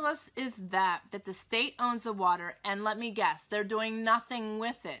ridiculous is that the state owns the water, and let me guess, they're doing nothing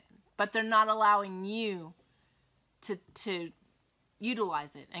with it, but they're not allowing you to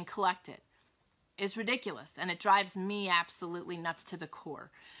utilize it and collect it. It's ridiculous, and it drives me absolutely nuts to the core.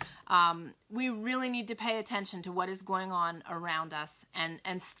 We really need to pay attention to what is going on around us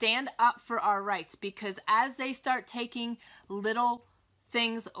and stand up for our rights, because as they start taking little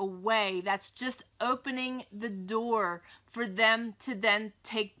things away, that's just opening the door for them to then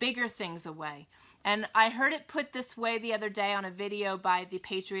take bigger things away. And I heard it put this way the other day on a video by the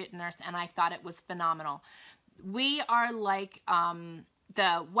Patriot Nurse, and I thought it was phenomenal. We are like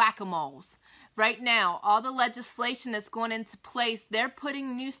the whack-a-moles. Right now, all the legislation that's going into place, they're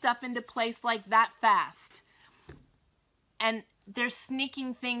putting new stuff into place like that fast. And they're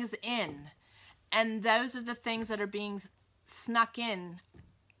sneaking things in. And those are the things that are being snuck in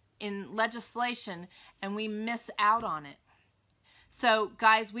legislation, and we miss out on it. So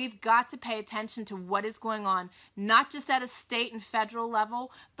guys, we've got to pay attention to what is going on, not just at a state and federal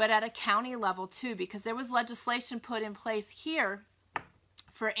level, but at a county level too, because there was legislation put in place here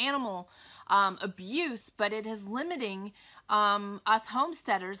for animal abuse, but it is limiting us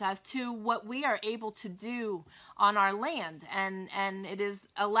homesteaders as to what we are able to do on our land, and it is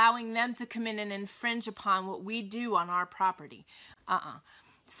allowing them to come in and infringe upon what we do on our property.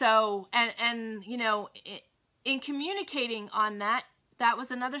 So, and you know, in communicating on that, that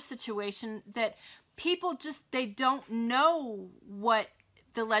was another situation that people just, they don't know what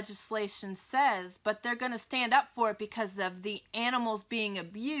the legislation says, but they're going to stand up for it because of the animals being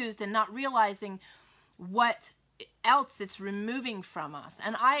abused and not realizing what else it's removing from us.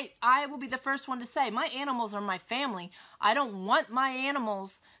 And I will be the first one to say, my animals are my family. I don't want my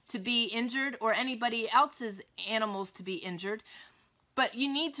animals to be injured or anybody else's animals to be injured, but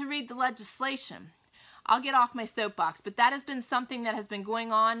you need to read the legislation. I'll get off my soapbox, but that has been something that has been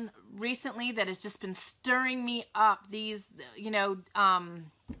going on recently that has just been stirring me up. These, you know,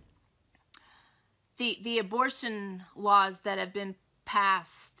 the abortion laws that have been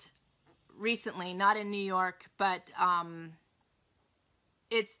passed recently, not in New York, but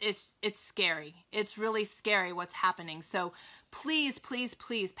it's scary. It's really scary what's happening. So please, please,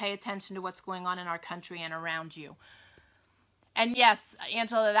 please pay attention to what's going on in our country and around you. And yes,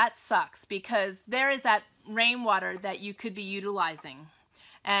 Angela, that sucks because there is that rainwater that you could be utilizing.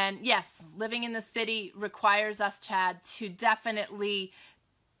 And yes, living in the city requires us, Chad, to definitely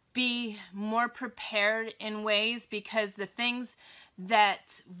be more prepared in ways, because the things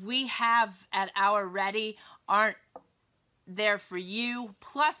that we have at our ready aren't there for you.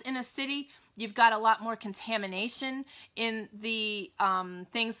 Plus, in a city, you've got a lot more contamination in the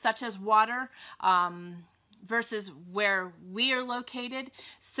things such as water, versus where we are located.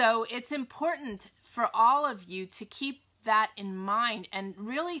 So it's important for all of you to keep that in mind and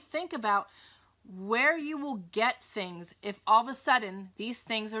really think about where you will get things if all of a sudden these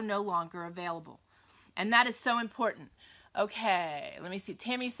things are no longer available. And that is so important. Okay, let me see.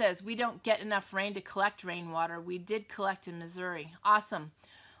 Tammy says, we don't get enough rain to collect rainwater. We did collect in Missouri. Awesome.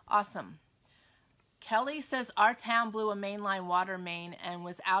 Awesome. Kelly says, our town blew a mainline water main and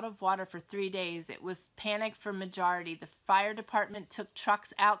was out of water for 3 days. It was panic for majority. The fire department took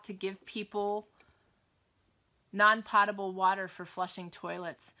trucks out to give people non-potable water for flushing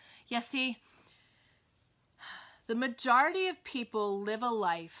toilets. Yeah, see, the majority of people live a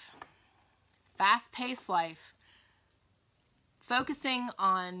life, fast-paced life, focusing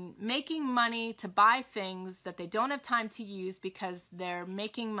on making money to buy things that they don't have time to use because they're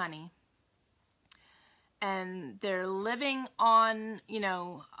making money. And they're living on, you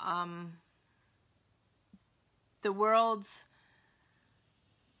know, the world's,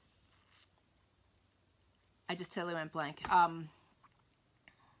 I just totally went blank,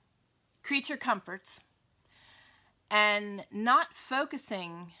 creature comforts, and not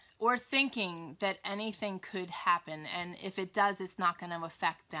focusing or thinking that anything could happen. And if it does, it's not going to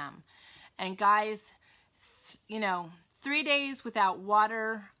affect them. And guys, you know, 3 days without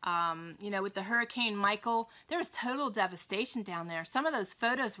water, you know, with the Hurricane Michael, there was total devastation down there. Some of those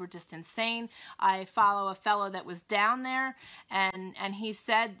photos were just insane. I follow a fellow that was down there, and he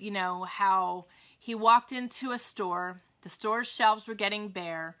said, you know, how he walked into a store, the store's shelves were getting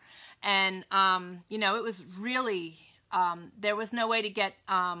bare, and, you know, it was really, there was no way to get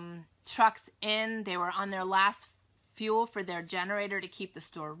trucks in. They were on their last fuel for their generator to keep the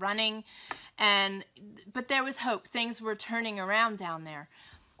store running. But there was hope. Things were turning around down there.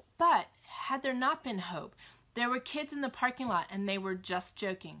 But had there not been hope, there were kids in the parking lot and they were just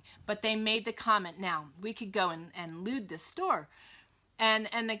joking. But they made the comment, now, we could go and loot this store.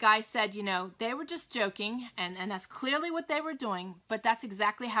 And the guy said, you know, they were just joking, and that's clearly what they were doing, but that's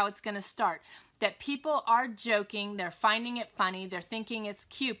exactly how it's going to start. That people are joking, they're finding it funny, they're thinking it's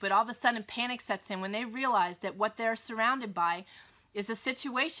cute, but all of a sudden panic sets in when they realize that what they're surrounded by is a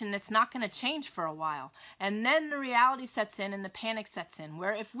situation that's not going to change for a while. And then the reality sets in and the panic sets in,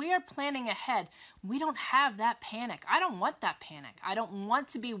 where if we are planning ahead, we don't have that panic. I don't want that panic. I don't want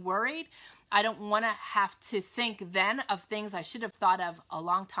to be worried. I don't want to have to think then of things I should have thought of a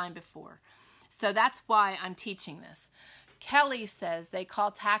long time before. So that's why I'm teaching this. Kelly says they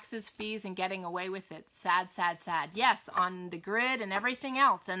call taxes fees and getting away with it. Sad, sad, sad. Yes, on the grid and everything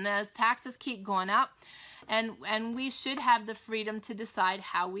else. And those taxes keep going up. And we should have the freedom to decide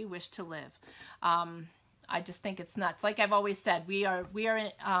how we wish to live. I just think it's nuts. Like I've always said, we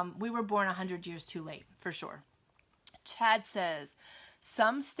were born 100 years too late, for sure. Chad says,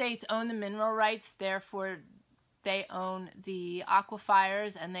 some states own the mineral rights, therefore they own the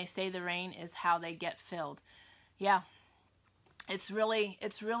aquifers, and they say the rain is how they get filled. Yeah. It's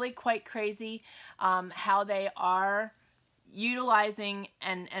really quite crazy how they are utilizing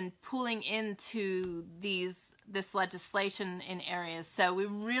and pulling into this legislation in areas. So we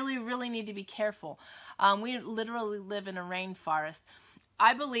really need to be careful. We literally live in a rainforest.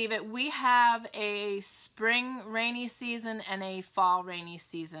 I believe it. We have a spring rainy season and a fall rainy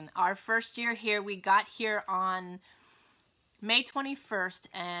season. Our first year here, we got here on May 21st,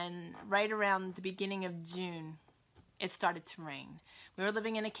 and right around the beginning of June, it started to rain. We were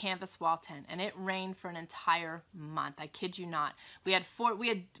living in a canvas wall tent, and it rained for an entire month. I kid you not.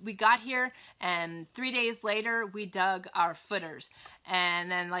 We got here, and 3 days later we dug our footers,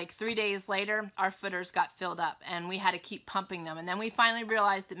 and then like 3 days later our footers got filled up, and we had to keep pumping them. And then we finally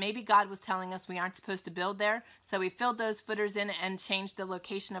realized that maybe God was telling us we aren't supposed to build there, so we filled those footers in and changed the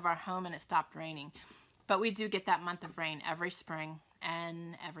location of our home, and it stopped raining. But we do get that month of rain every spring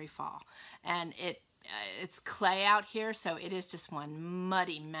and every fall, and it's clay out here, so it is just one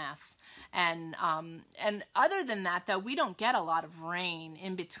muddy mess. And other than that, though, we don't get a lot of rain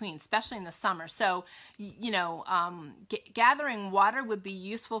in between, especially in the summer. So, you know, gathering water would be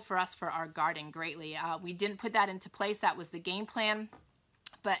useful for us for our garden greatly. We didn't put that into place. That was the game plan.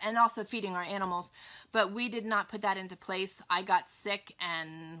 And also feeding our animals, but we did not put that into place. I got sick,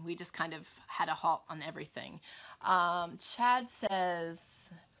 and we just kind of had a halt on everything. Chad says,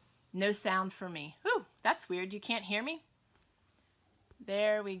 no sound for me. Ooh, that's weird. You can't hear me?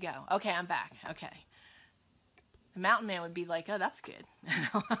 There we go. Okay, I'm back. Okay. The mountain man would be like, oh, that's good.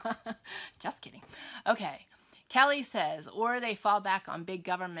 Just kidding. Okay. Kelly says, or they fall back on big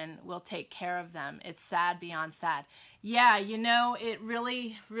government will take care of them. It's sad beyond sad. Yeah, you know, it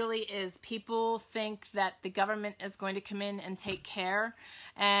really is. People think that the government is going to come in and take care.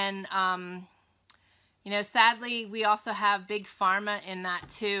 And, you know, sadly, we also have big pharma in that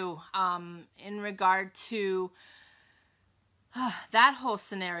too, in regard to that whole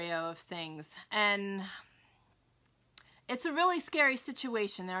scenario of things. And it's a really scary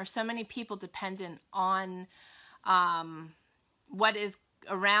situation. There are so many people dependent on what is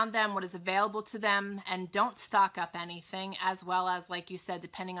around them, what is available to them, and don't stock up anything, as well as, like you said,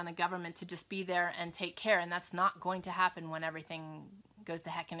 depending on the government to just be there and take care. And that's not going to happen when everything goes to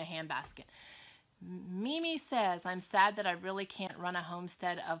heck in a handbasket. Mimi says, I'm sad that I really can't run a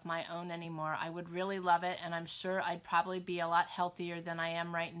homestead of my own anymore. I would really love it, and I'm sure I'd probably be a lot healthier than I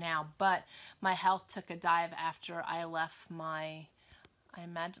am right now, but my health took a dive after I left my, I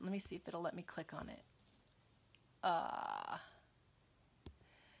imagine, let me see if it'll let me click on it.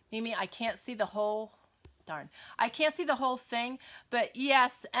 Mimi, I can't see the whole, darn, I can't see the whole thing, but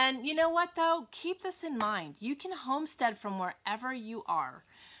yes, and you know what though? Keep this in mind. You can homestead from wherever you are.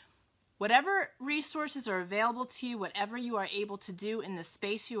 Whatever resources are available to you, whatever you are able to do in the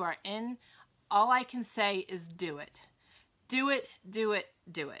space you are in, all I can say is do it. Do it, do it,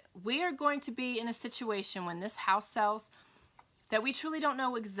 do it. We are going to be in a situation when this house sells that we truly don't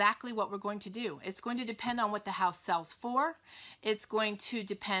know exactly what we're going to do. It's going to depend on what the house sells for. It's going to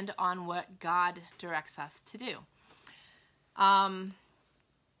depend on what God directs us to do.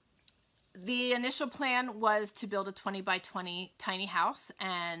 The initial plan was to build a 20 by 20 tiny house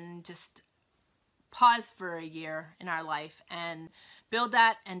and just pause for a year in our life and build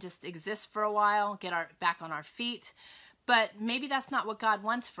that and just exist for a while, get back on our feet. But maybe that's not what God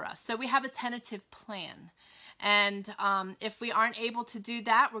wants for us. So we have a tentative plan. And if we aren't able to do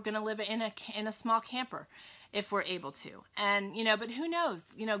that, we're going to live in a small camper if we're able to. And, you know, but who knows?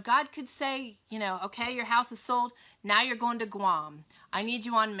 You know, God could say, you know, okay, your house is sold. Now you're going to Guam. I need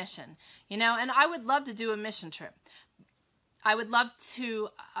you on mission. You know, and I would love to do a mission trip. I would love to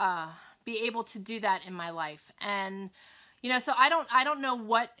be able to do that in my life. And, you know, so I don't know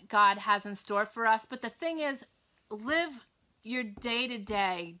what God has in store for us. But the thing is, live your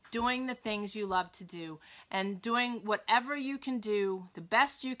day-to-day doing the things you love to do and doing whatever you can do, the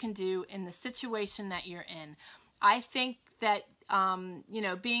best you can do in the situation that you're in. I think that, you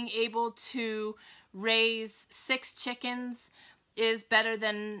know, being able to raise 6 chickens is better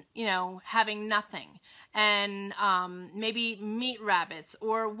than, you know, having nothing. And maybe meat rabbits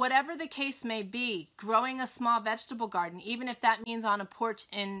or whatever the case may be, growing a small vegetable garden, even if that means on a porch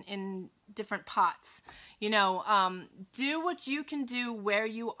in different pots. You know, do what you can do where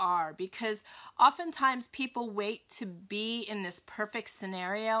you are, because oftentimes people wait to be in this perfect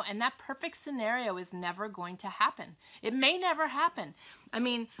scenario, and that perfect scenario is never going to happen. It may never happen. I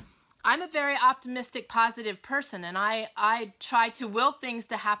mean, I'm a very optimistic, positive person, and I try to will things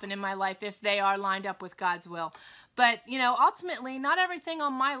to happen in my life if they are lined up with God's will. But, you know, ultimately, not everything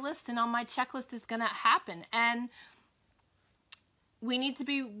on my list and on my checklist is going to happen. And we need to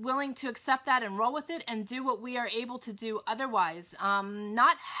be willing to accept that and roll with it and do what we are able to do otherwise.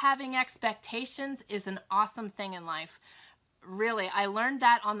 Not having expectations is an awesome thing in life. Really, I learned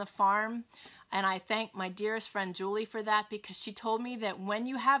that on the farm, and I thank my dearest friend Julie for that, because she told me that when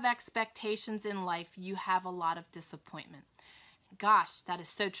you have expectations in life, you have a lot of disappointment. Gosh, that is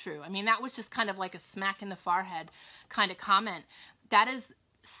so true. I mean, that was just kind of like a smack in the forehead kind of comment. That is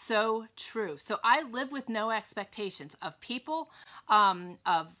so true. So I live with no expectations of people,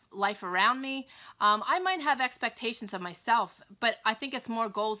 of life around me. I might have expectations of myself, but I think it's more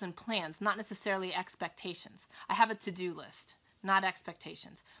goals and plans, not necessarily expectations. I have a to-do list, not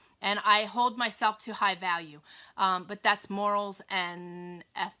expectations. And I hold myself to high value, but that's morals and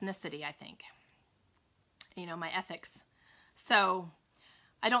ethnicity, I think. You know, my ethics. So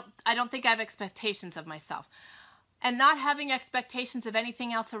I don't think I have expectations of myself. And not having expectations of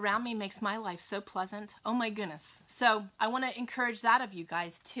anything else around me makes my life so pleasant. Oh my goodness. So I want to encourage that of you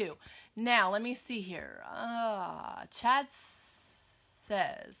guys too. Now, let me see here. Chad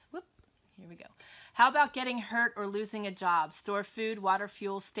says, whoop, here we go. How about getting hurt or losing a job? Store food, water,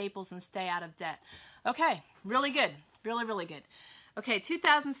 fuel, staples, and stay out of debt. Okay, really good. Really, really good. Okay,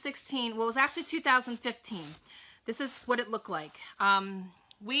 2016, well, it was actually 2015. This is what it looked like.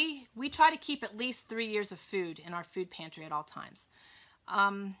 We try to keep at least 3 years of food in our food pantry at all times.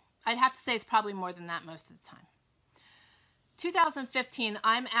 I'd have to say it's probably more than that most of the time. 2015,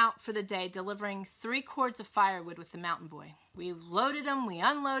 I'm out for the day delivering 3 cords of firewood with the mountain boy. We loaded them, we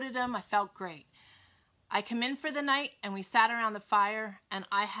unloaded them, I felt great. I come in for the night and we sat around the fire and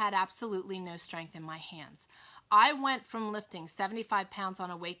I had absolutely no strength in my hands. I went from lifting 75 pounds on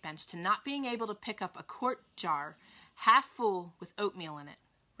a weight bench to not being able to pick up a quart jar half full with oatmeal in it.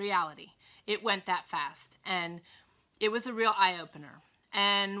 Reality. It went that fast, and it was a real eye-opener.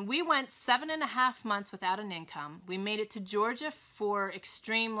 And we went 7.5 months without an income. We made it to Georgia for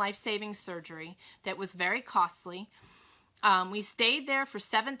extreme life-saving surgery that was very costly. We stayed there for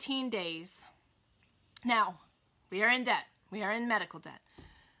 17 days. Now, we are in debt. We are in medical debt.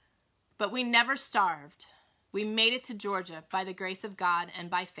 But we never starved. We made it to Georgia by the grace of God and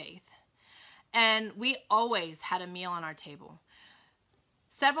by faith. And we always had a meal on our table.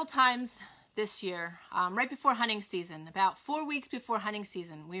 Several times this year, right before hunting season, about 4 weeks before hunting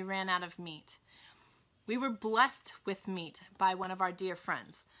season, we ran out of meat. We were blessed with meat by one of our dear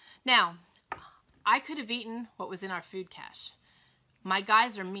friends. Now, I could have eaten what was in our food cache. My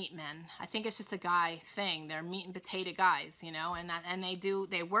guys are meat men. I think it's just a guy thing. They're meat and potato guys, you know, and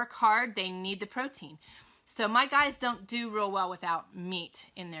they work hard. They need the protein. So my guys don't do real well without meat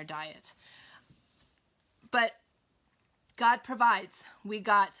in their diet. But God provides. We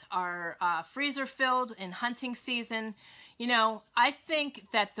got our freezer filled in hunting season. You know, I think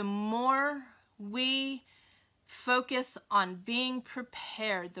that the more we focus on being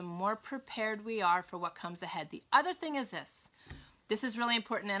prepared, the more prepared we are for what comes ahead. The other thing is this. This is really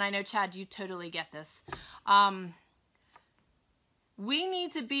important, and I know, Chad, you totally get this. We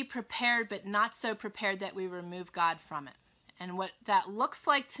need to be prepared, but not so prepared that we remove God from it. And what that looks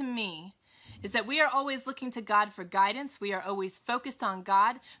like to me is that we are always looking to God for guidance. We are always focused on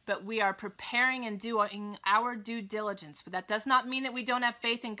God, but we are preparing and doing our due diligence. But that does not mean that we don't have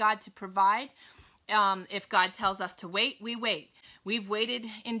faith in God to provide. If God tells us to wait, we wait. We've waited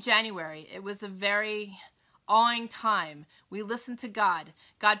in January. It was a very awing time. We listened to God.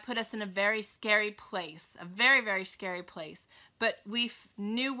 God put us in a very scary place, a very, very scary place. But we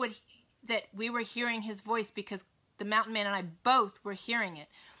knew that we were hearing his voice because the mountain man and I both were hearing it.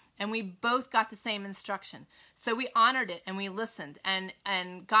 And we both got the same instruction. So we honored it and we listened. And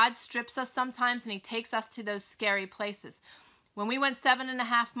God strips us sometimes and he takes us to those scary places. When we went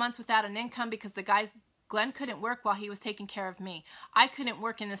 7.5 months without an income because Glenn couldn't work while he was taking care of me. I couldn't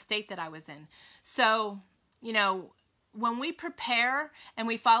work in the state that I was in. So, you know, when we prepare and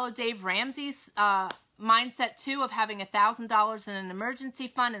we follow Dave Ramsey's mindset too of having $1,000 in an emergency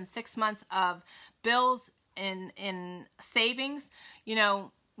fund and 6 months of bills in savings, you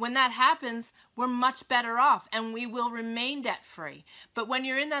know, when that happens, we're much better off and we will remain debt-free. But when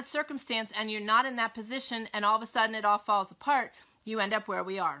you're in that circumstance and you're not in that position and all of a sudden it all falls apart, you end up where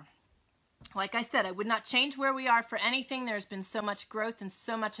we are. Like I said, I would not change where we are for anything. There's been so much growth and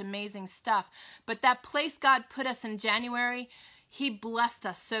so much amazing stuff. But that place God put us in January, he blessed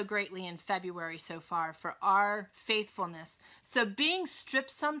us so greatly in February so far for our faithfulness. So being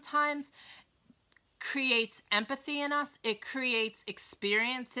stripped sometimes creates empathy in us. It creates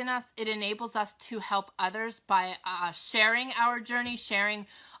experience in us. It enables us to help others by sharing our journey, sharing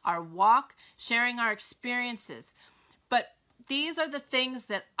our walk, sharing our experiences. But these are the things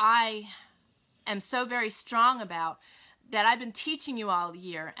that I am so very strong about, that I've been teaching you all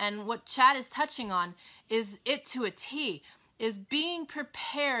year, and what Chad is touching on is it to a T, is being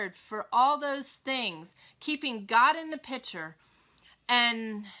prepared for all those things, keeping God in the picture,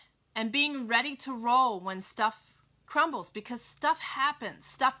 and being ready to roll when stuff crumbles, because stuff happens.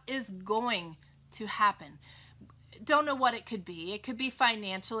 Stuff is going to happen. Don't know what it could be. It could be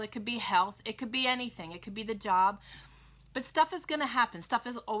financial, it could be health, it could be anything, it could be the job. But stuff is going to happen. Stuff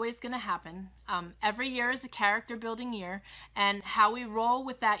is always going to happen. Every year is a character building year, and how we roll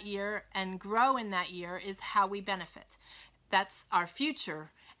with that year and grow in that year is how we benefit. That's our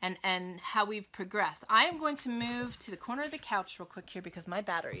future and how we've progressed. I am going to move to the corner of the couch real quick here because my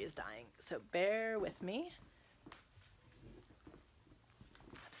battery is dying. So bear with me.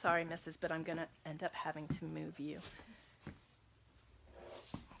 Sorry, missus, but I'm going to end up having to move you.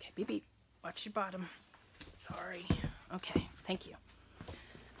 Okay, beep, beep. Watch your bottom. Sorry. Okay, thank you.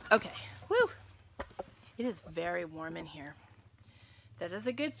 Okay, woo! It is very warm in here. That is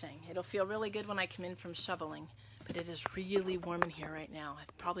a good thing. It'll feel really good when I come in from shoveling, but it is really warm in here right now. I'm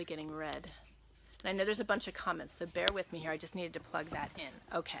probably getting red. And I know there's a bunch of comments, so bear with me here. I just needed to plug that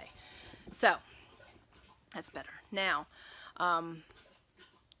in. Okay, so that's better. Now,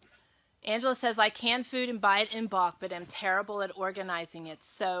 Angela says, I can food and buy it in bulk, but am terrible at organizing it.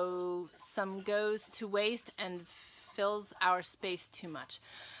 So some goes to waste and fills our space too much.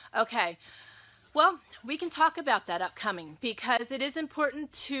 Okay, well, we can talk about that upcoming because it is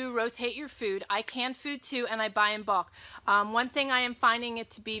important to rotate your food. I can food too, and I buy in bulk. One thing I am finding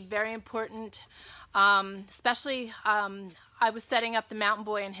it to be very important, especially I was setting up the Mountain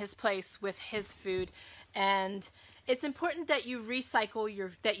Boy in his place with his food, and it's important that you recycle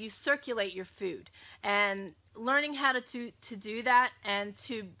that you circulate your food, and learning how to do that and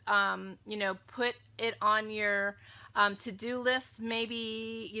to you know, put it on your to-do list,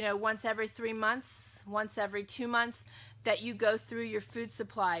 maybe, you know, once every 3 months, once every 2 months, that you go through your food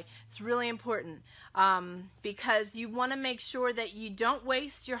supply. It's really important because you want to make sure that you don't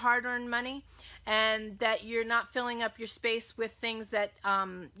waste your hard-earned money and that you're not filling up your space with things that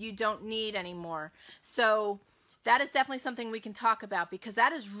you don't need anymore. So that is definitely something we can talk about because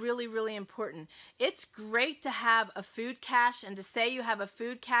that is really, really important. It's great to have a food cache and to say you have a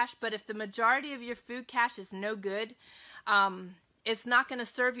food cache, but if the majority of your food cache is no good, it's not going to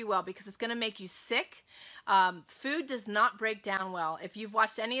serve you well because it's going to make you sick. Food does not break down well. If you've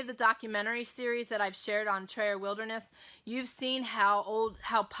watched any of the documentary series that I've shared on Trayer Wilderness, you've seen how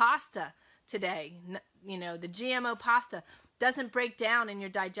pasta today, you know, the GMO pasta, doesn't break down in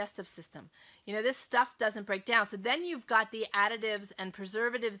your digestive system. You know, this stuff doesn't break down. So then you've got the additives and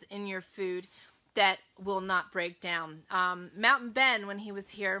preservatives in your food that will not break down. Mountain Ben, when he was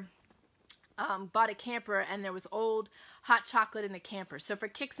here, bought a camper and there was old hot chocolate in the camper. So for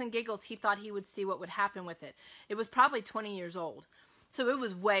kicks and giggles, he thought he would see what would happen with it. It was probably 20 years old. So it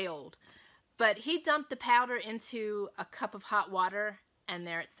was way old. But he dumped the powder into a cup of hot water and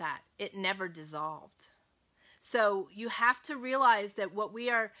there it sat. It never dissolved. So you have to realize that what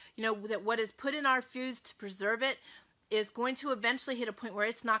we are, you know, that what is put in our foods to preserve it is going to eventually hit a point where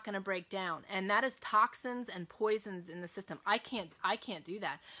it's not going to break down. And that is toxins and poisons in the system. I can't do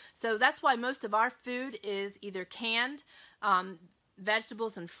that. So that's why most of our food is either canned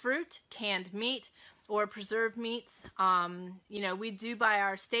vegetables and fruit, canned meat, or preserved meats. You know, we do buy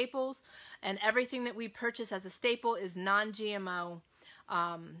our staples, and everything that we purchase as a staple is non-GMO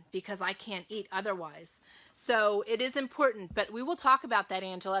because I can't eat otherwise. So it is important, but we will talk about that,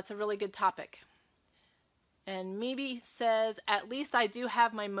 Angela. That's a really good topic. And Mimi says, at least I do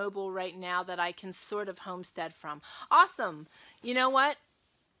have my mobile right now that I can sort of homestead from. Awesome. You know what?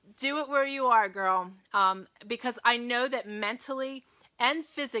 Do it where you are, girl. Because I know that mentally and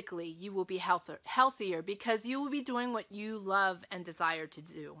physically you will be healthier because you will be doing what you love and desire to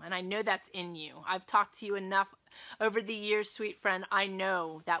do. And I know that's in you. I've talked to you enough over the years, sweet friend. I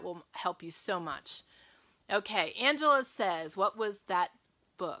know that will help you so much. Okay, Angela says, what was that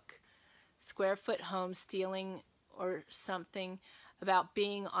book? Square Foot Home Stealing or something about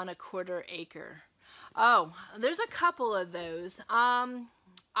being on a quarter acre. Oh, there's a couple of those. I'll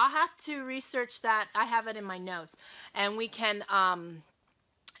have to research that. I have it in my notes and we can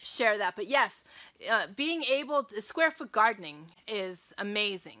share that. But yes, being able to, square foot gardening is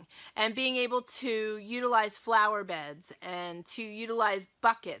amazing, and being able to utilize flower beds and to utilize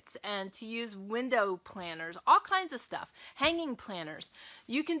buckets and to use window planters, all kinds of stuff, hanging planters.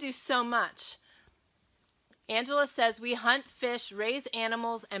 You can do so much. Angela says, we hunt, fish, raise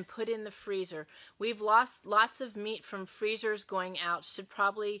animals, and put in the freezer. We've lost lots of meat from freezers going out. Should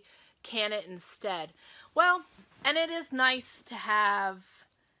probably can it instead. Well, and it is nice to have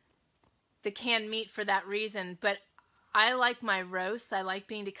the canned meat for that reason, but I like my roasts. I like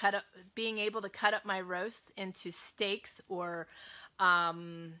being able to cut up my roasts into steaks, or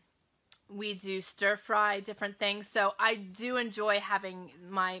we do stir fry different things. So I do enjoy having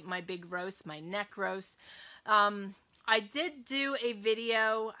my big roast, my neck roast. I did do a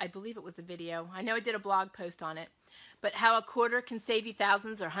video. I believe it was a video. I know I did a blog post on it, but how a quarter can save you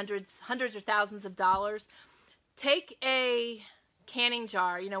thousands or hundreds or thousands of dollars. Take a canning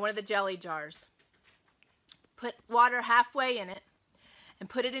jar, one of the jelly jars. Put water halfway in it and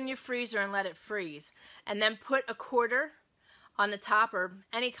put it in your freezer and let it freeze. And then put a quarter on the top, or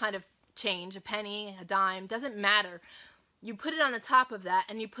any kind of change, a penny, a dime, doesn't matter. You put it on the top of that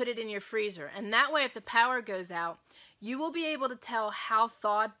and you put it in your freezer. And that way, if the power goes out, you will be able to tell how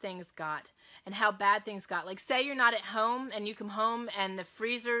thawed things got and how bad things got. Like, say you're not at home and you come home and the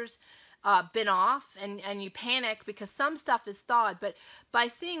freezer's been off, and you panic because some stuff is thawed. But by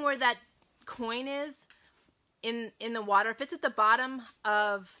seeing where that coin is in the water, if it's at the bottom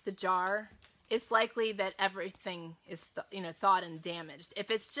of the jar, it's likely that everything is thawed and damaged. If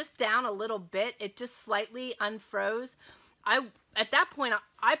it's just down a little bit, it just slightly unfroze, at that point,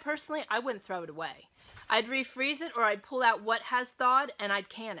 I personally wouldn't throw it away. I'd refreeze it, or I'd pull out what has thawed and I'd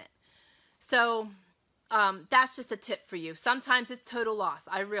can it. So that's just a tip for you. Sometimes it's total loss.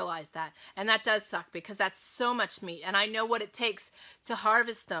 I realize that. And that does suck, because that's so much meat. And I know what it takes to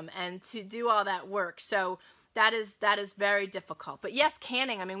harvest them and to do all that work. So that is very difficult. But yes,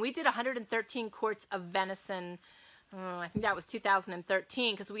 canning. I mean, we did 113 quarts of venison. I think that was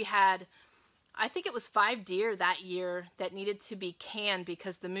 2013, because we had, I think it was 5 deer that year that needed to be canned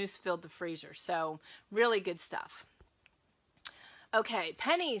because the moose filled the freezer. So really good stuff. Okay,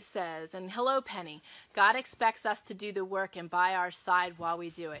 Penny says, and hello, Penny, God expects us to do the work and by our side while we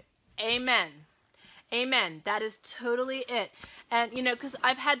do it. Amen. Amen. That is totally it. And, because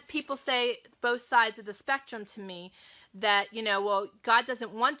I've had people say both sides of the spectrum to me that, well, God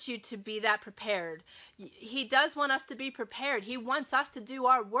doesn't want you to be that prepared. He does want us to be prepared. He wants us to do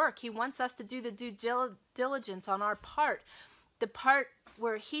our work. He wants us to do the due diligence on our part. The part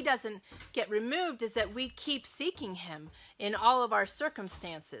where he doesn't get removed is that we keep seeking him in all of our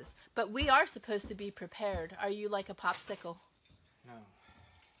circumstances. But we are supposed to be prepared. Are you like a popsicle? No,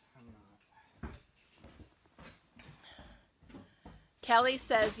 I'm not. Kelly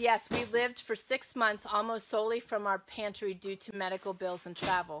says, yes, we lived for 6 months almost solely from our pantry due to medical bills and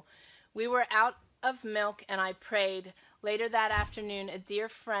travel. We were out of milk and I prayed. Later that afternoon, a dear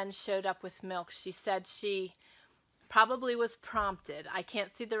friend showed up with milk. She said she probably was prompted. I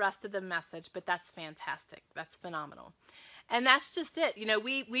can't see the rest of the message, but that's fantastic. That's phenomenal. And that's just it.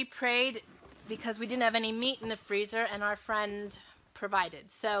 We prayed because we didn't have any meat in the freezer, and our friend provided.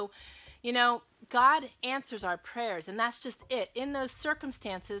 So, God answers our prayers, and that's just it. In those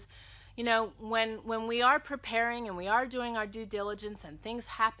circumstances, when we are preparing and we are doing our due diligence and things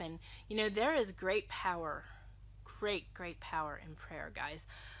happen, there is great power, great power in prayer, guys.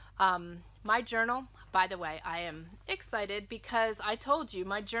 My journal, by the way, I am excited because I told you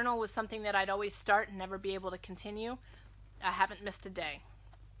my journal was something that I'd always start and never be able to continue. I haven't missed a day.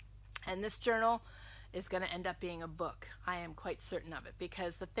 And this journal is going to end up being a book. I am quite certain of it,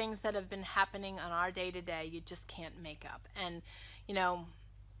 because the things that have been happening on our day-to-day, you just can't make up. And,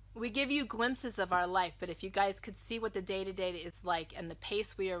 we give you glimpses of our life, but if you guys could see what the day-to-day is like and the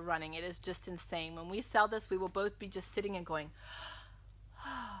pace we are running, it is just insane. When we sell this, we will both be just sitting and going,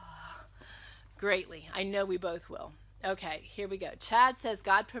 greatly. I know we both will. Okay, here we go. Chad says,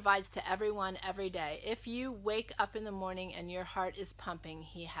 God provides to everyone every day. If you wake up in the morning and your heart is pumping,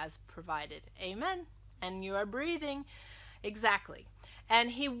 he has provided. Amen. And you are breathing. Exactly.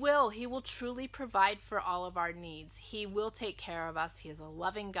 And he will truly provide for all of our needs. He will take care of us. He is a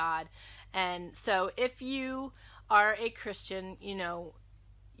loving God. And so if you are a Christian,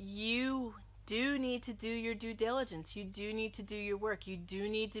 you do need to do your due diligence. You do need to do your work. You do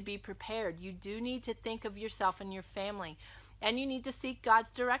need to be prepared. You do need to think of yourself and your family. And you need to seek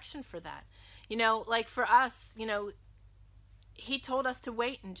God's direction for that. Like for us, he told us to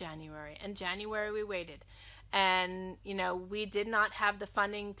wait in January. In January we waited. And, we did not have the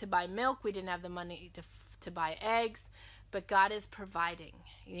funding to buy milk. We didn't have the money to buy eggs. But God is providing.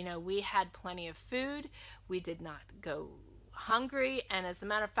 We had plenty of food. We did not go hungry, and as a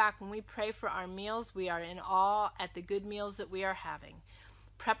matter of fact, when we pray for our meals, we are in awe at the good meals that we are having.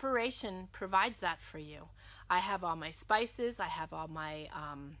 Preparation provides that for you. I have all my spices, I have all my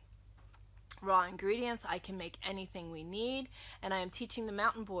raw ingredients. I can make anything we need, and I am teaching the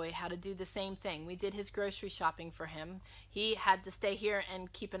mountain boy how to do the same thing. We did his grocery shopping for him. He had to stay here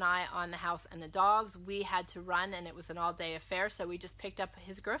and keep an eye on the house and the dogs. We had to run, and it was an all-day affair, so we just picked up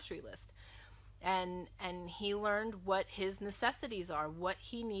his grocery list. And he learned what his necessities are, what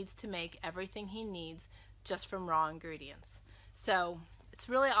he needs to make everything he needs just from raw ingredients. So it's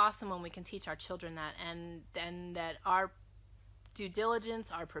really awesome when we can teach our children that, and that our due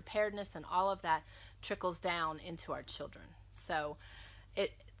diligence, our preparedness, and all of that trickles down into our children. So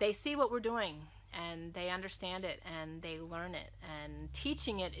they see what we're doing, and they understand it, and they learn it, and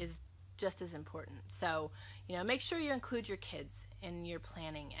teaching it is just as important. So, you know, make sure you include your kids in your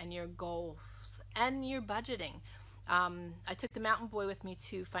planning and your goals and your budgeting. I took the mountain boy with me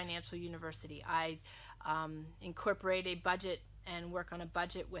to Financial University. I incorporate a budget and work on a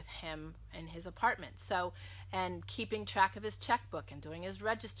budget with him in his apartment. So, and keeping track of his checkbook and doing his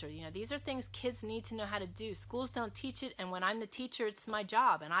register. You know, these are things kids need to know how to do. Schools don't teach it, and when I'm the teacher, it's my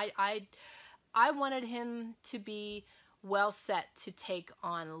job. And I wanted him to be well set to take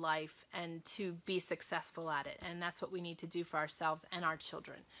on life and to be successful at it. And that's what we need to do for ourselves and our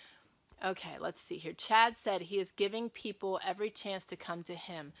children. Okay, let's see here. Chad said he is giving people every chance to come to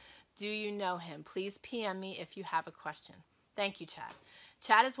him. Do you know him? Please PM me if you have a question. Thank you, Chad.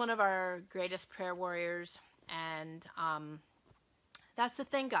 Chad is one of our greatest prayer warriors, and that's the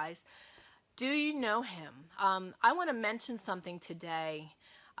thing, guys. Do you know him? I want to mention something today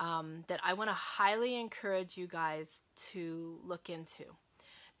that I want to highly encourage you guys to look into.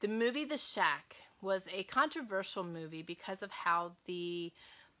 The movie The Shack was a controversial movie because of how the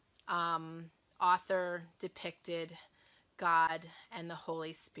author depicted God and the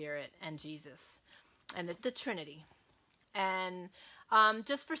Holy Spirit and Jesus and the Trinity. And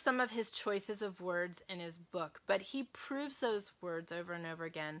just for some of his choices of words in his book. But he proves those words over and over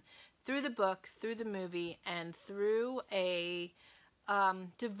again through the book, through the movie, and through a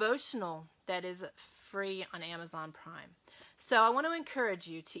devotional that is free on Amazon Prime. So I want to encourage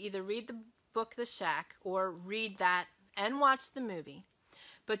you to either read the book The Shack or read that and watch the movie.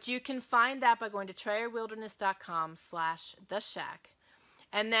 But you can find that by going to TrayerWilderness.com/The Shack.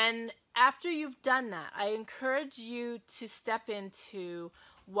 And then after you've done that, I encourage you to step into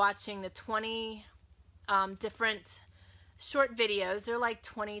watching the 20 different short videos. They're like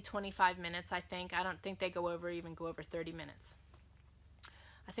 20-25 minutes, I think. I don't think they go over 30 minutes.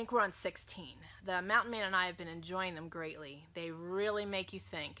 I think we're on 16. The Mountain Man and I have been enjoying them greatly. They really make you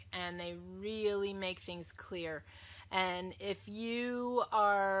think, and they really make things clear. And if you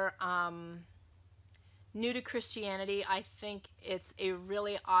are new to Christianity, I think it's a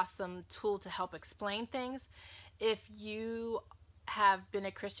really awesome tool to help explain things. If you have been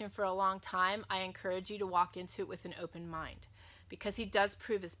a Christian for a long time, I encourage you to walk into it with an open mind, because he does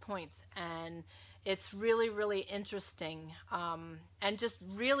prove his points, and it's really, really interesting, and just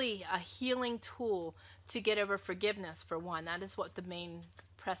really a healing tool to get over forgiveness, for one. That is what the main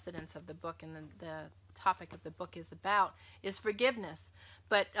precedence of the book and the topic of the book is about, is forgiveness.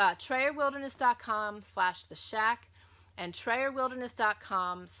 But TrayerWilderness.com/The Shack and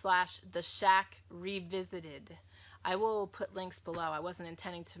TrayerWilderness.com/The Shack Revisited. I will put links below. I wasn't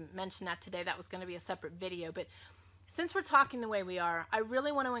intending to mention that today. That was going to be a separate video. But since we're talking the way we are, I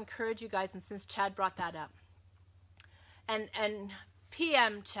really want to encourage you guys, and since Chad brought that up, and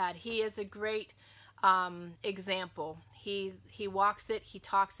PM Chad, he is a great example. He walks it, he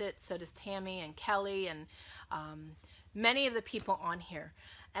talks it, so does Tammy and Kelly and many of the people on here.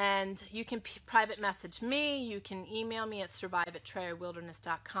 And you can private message me, you can email me at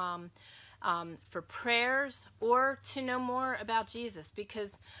survive@TrayerWilderness.com for prayers or to know more about Jesus,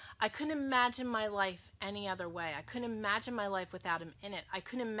 because I couldn't imagine my life any other way. I couldn't imagine my life without him in it. I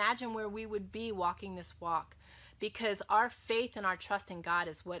couldn't imagine where we would be walking this walk, because our faith and our trust in God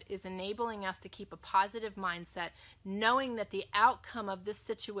is what is enabling us to keep a positive mindset, knowing that the outcome of this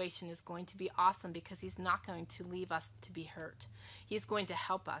situation is going to be awesome, because he's not going to leave us to be hurt. He's going to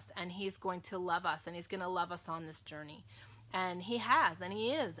help us, and he's going to love us, and he's going to love us on this journey. And he has, and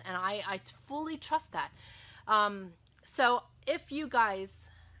he is, and I fully trust that. So if you guys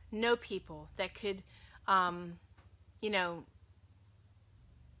know people that could, you know,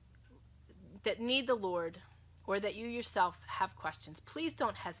 that need the Lord, or that you yourself have questions, please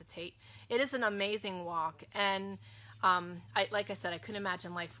don't hesitate. It is an amazing walk, and like I said, I couldn't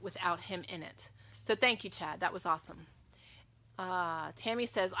imagine life without him in it. So thank you, Chad. That was awesome. Tammy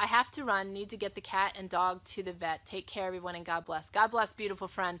says, I have to run, need to get the cat and dog to the vet. Take care, everyone, and God bless. God bless, beautiful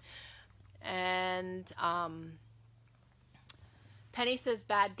friend. And Penny says,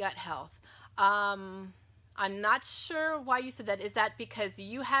 bad gut health. I'm not sure why you said that. Is that because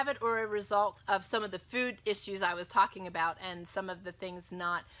you have it, or a result of some of the food issues I was talking about, and some of the things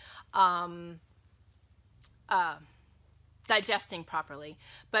not digesting properly?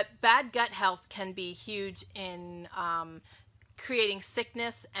 But bad gut health can be huge in creating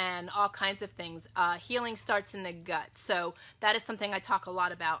sickness and all kinds of things. Healing starts in the gut. So that is something I talk a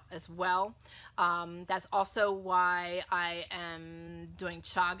lot about as well. That's also why I am doing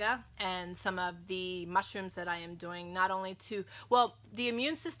chaga and some of the mushrooms that I am doing, not only to, well, the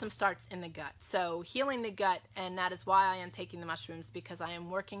immune system starts in the gut. So healing the gut, and that is why I am taking the mushrooms, because I am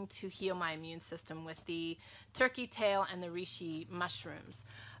working to heal my immune system with the turkey tail and the reishi mushrooms.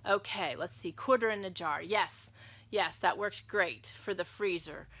 Okay, let's see, quarter in a jar. Yes. Yes, that works great for the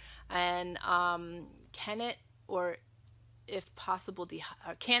freezer. And can it or possibly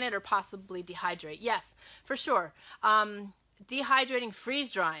dehydrate? Yes, for sure. Dehydrating,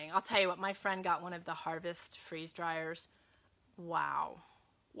 freeze drying. I'll tell you what, my friend got one of the Harvest freeze dryers. Wow.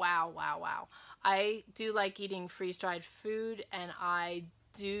 Wow, wow, wow. I do like eating freeze dried food, and I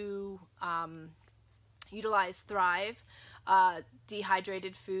do utilize Thrive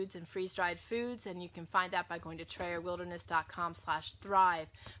dehydrated foods and freeze-dried foods, and you can find that by going to TrayerWilderness.com/thrive.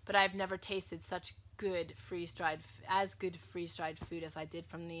 But I've never tasted such good freeze-dried food as I did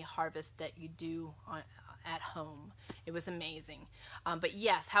from the Harvest that you do at home. It was amazing. But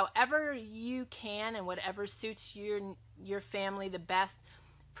yes, however you can and whatever suits your family the best,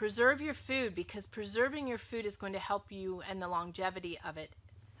 preserve your food, because preserving your food is going to help you and the longevity of it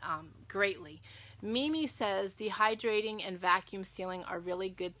greatly. Mimi says dehydrating and vacuum sealing are really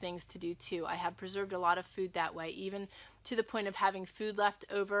good things to do too. I have preserved a lot of food that way, even to the point of having food left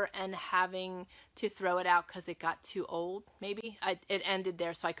over and having to throw it out because it got too old. Maybe it ended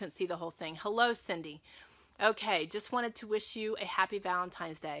there, so I couldn't see the whole thing. Hello, Cindy. Okay, just wanted to wish you a happy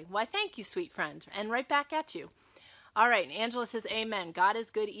Valentine's Day. Why, thank you, sweet friend, and right back at you. All right, and Angela says, amen. God is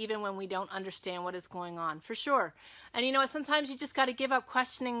good even when we don't understand what is going on. For sure. And you know what? Sometimes you just got to give up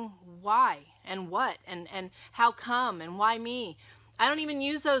questioning why and what and how come and why me. I don't even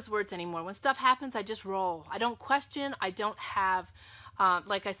use those words anymore. When stuff happens, I just roll. I don't question. I don't have,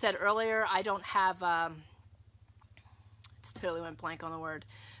 like I said earlier, I don't have, just totally went blank on the word,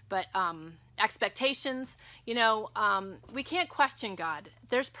 but expectations. You know, we can't question God.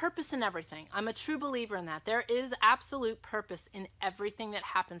 There's purpose in everything. I'm a true believer in that. There is absolute purpose in everything that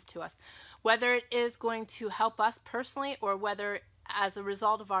happens to us, whether it is going to help us personally or whether as a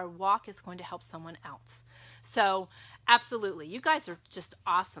result of our walk it's going to help someone else. So absolutely, you guys are just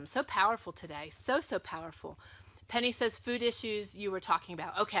awesome. So powerful today. So powerful. Penny says food issues you were talking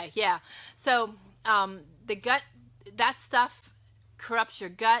about. Okay, yeah. So the gut, that stuff corrupts your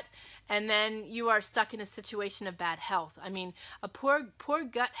gut, and then you are stuck in a situation of bad health. I mean, a poor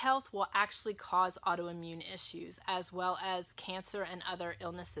gut health will actually cause autoimmune issues as well as cancer and other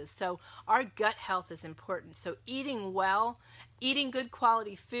illnesses. So our gut health is important. So eating well, eating good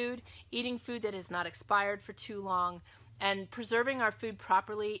quality food, eating food that has not expired for too long, and preserving our food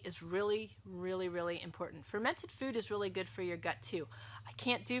properly is really, really, really important. Fermented food is really good for your gut too. I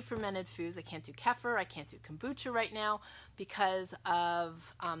can't do fermented foods. I can't do kefir. I can't do kombucha right now because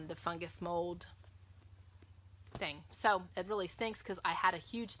of the fungus mold thing. So it really stinks because I had a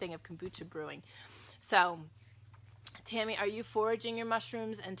huge thing of kombucha brewing. So Tammy, are you foraging your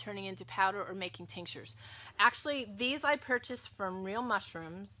mushrooms and turning into powder or making tinctures? Actually, these I purchased from Real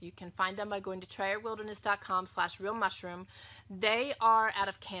Mushrooms. You can find them by going to TrayerWilderness.com/realmushroom. They are out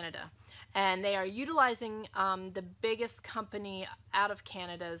of Canada, and they are utilizing the biggest company out of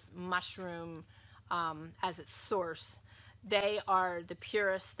Canada's mushroom as its source. They are the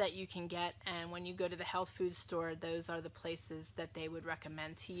purest that you can get, and when you go to the health food store, those are the places that they would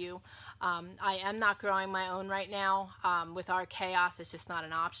recommend to you. I am not growing my own right now. With our chaos, it's just not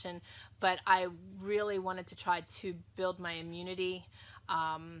an option, but I really wanted to try to build my immunity.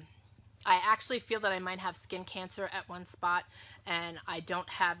 I actually feel that I might have skin cancer at one spot, and I don't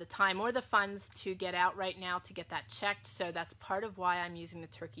have the time or the funds to get out right now to get that checked, so that's part of why I'm using the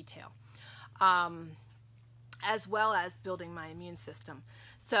turkey tail. As well as building my immune system.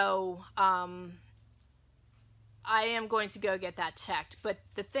 So I am going to go get that checked. But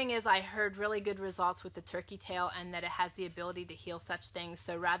the thing is, I heard really good results with the turkey tail and that it has the ability to heal such things.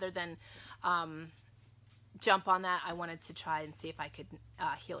 So rather than jump on that, I wanted to try and see if I could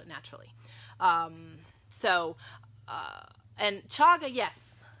heal it naturally. And chaga,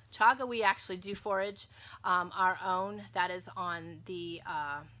 yes. Chaga we actually do forage our own. That is on the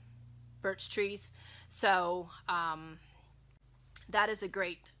birch trees. So that is a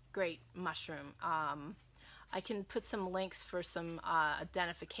great mushroom. I can put some links for some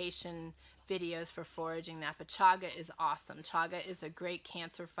identification videos for foraging that, but chaga is awesome. Chaga is a great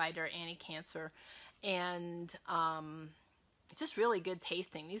cancer fighter, anti-cancer, and just really good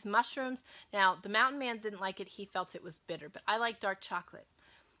tasting. These mushrooms, now the mountain man didn't like it. He felt it was bitter, but I like dark chocolate.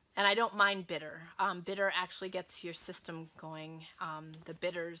 And I don't mind bitter. Bitter actually gets your system going. The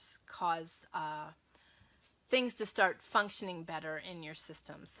bitters cause things to start functioning better in your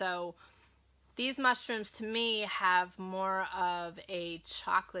system. So these mushrooms to me have more of a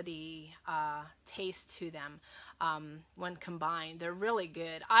chocolatey taste to them when combined. They're really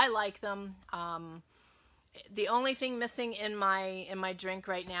good. I like them. The only thing missing in my drink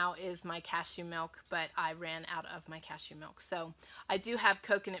right now is my cashew milk, but I ran out of my cashew milk. So I do have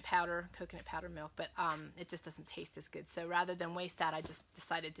coconut powder milk, but it just doesn't taste as good. So rather than waste that, I just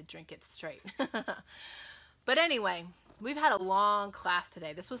decided to drink it straight. But anyway, we've had a long class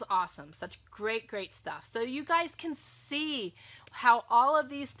today. This was awesome. Such great stuff. So you guys can see how all of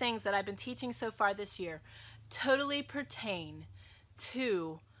these things that I've been teaching so far this year totally pertain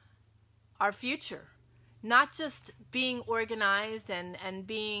to our future. Not just being organized and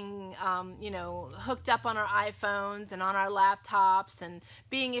being, you know, hooked up on our iPhones and on our laptops and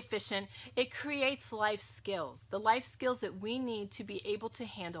being efficient. It creates life skills, the life skills that we need to be able to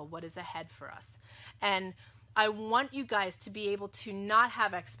handle what is ahead for us. And I want you guys to be able to not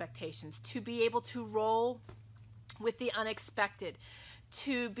have expectations, to be able to roll with the unexpected,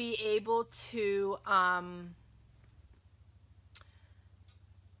 to be able to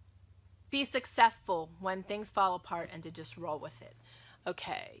be successful when things fall apart and to just roll with it.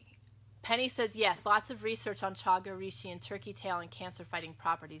 Okay. Penny says, yes, lots of research on chaga, reishi, and turkey tail and cancer-fighting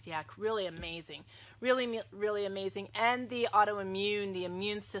properties. Yeah, really amazing. Really amazing. And the autoimmune, the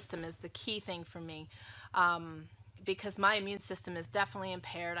immune system is the key thing for me. Because my immune system is definitely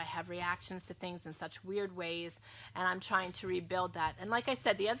impaired. I have reactions to things in such weird ways, and I'm trying to rebuild that. And like I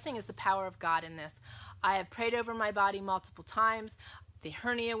said, the other thing is the power of God in this. I have prayed over my body multiple times. The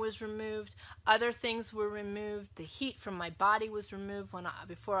hernia was removed. Other things were removed. The heat from my body was removed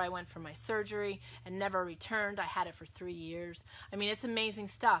before I went for my surgery and never returned. I had it for 3 years. I mean, it's amazing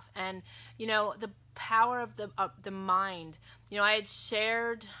stuff. And, you know, the power of the mind. You know, I had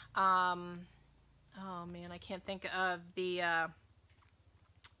shared, oh man, I can't think of the,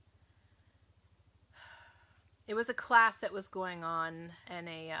 it was a class that was going on in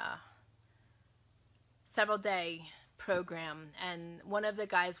a several day program, and one of the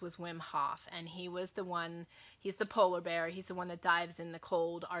guys was Wim Hof, and he was the one, he's the polar bear, he's the one that dives in the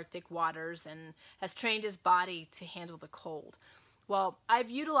cold Arctic waters and has trained his body to handle the cold. Well, I've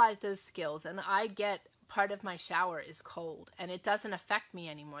utilized those skills, and I get part of my shower is cold, and it doesn't affect me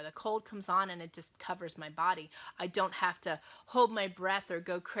anymore. The cold comes on and it just covers my body. I don't have to hold my breath or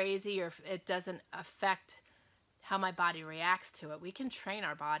go crazy, or it doesn't affect how my body reacts to it. We can train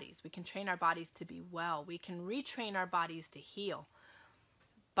our bodies. We can train our bodies to be well. We can retrain our bodies to heal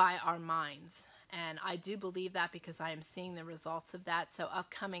by our minds. And I do believe that because I am seeing the results of that. So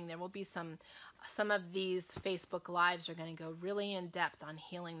upcoming, there will be some of these Facebook Lives are going to go really in depth on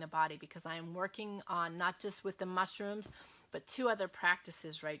healing the body, because I am working on not just with the mushrooms, but 2 other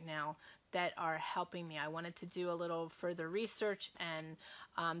practices right now that are helping me. I wanted to do a little further research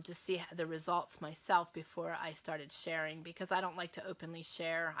and just see the results myself before I started sharing, because I don't like to openly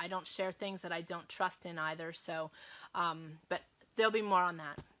share. I don't share things that I don't trust in either. So, but there'll be more on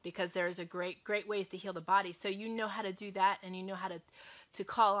that, because there's a great ways to heal the body. So you know how to do that, and you know how to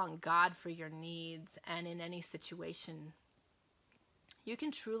call on God for your needs. And in any situation, you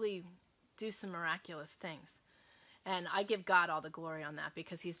can truly do some miraculous things. And I give God all the glory on that,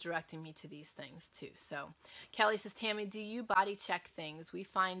 because he's directing me to these things too. So Kelly says, Tammy, do you body check things? We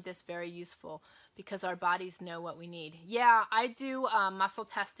find this very useful because our bodies know what we need. Yeah, I do muscle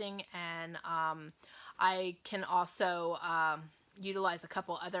testing, and I can also utilize a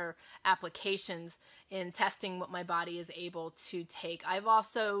couple other applications in testing what my body is able to take. I've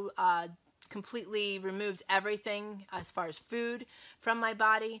also completely removed everything as far as food from my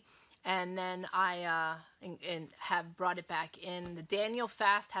body. And then I have brought it back in. The Daniel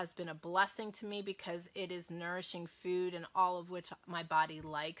fast has been a blessing to me, because it is nourishing food, and all of which my body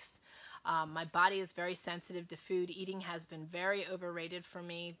likes. My body is very sensitive to food. Eating has been very overrated for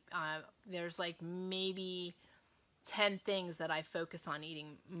me. There's like maybe 10 things that I focus on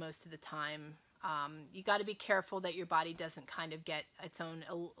eating most of the time. You got to be careful that your body doesn't kind of get its own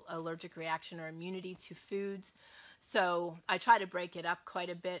allergic reaction or immunity to foods. So I try to break it up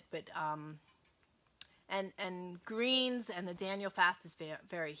quite a bit, but and greens and the Daniel fast is very,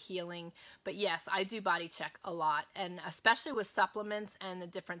 very healing. But yes, I do body check a lot, and especially with supplements and the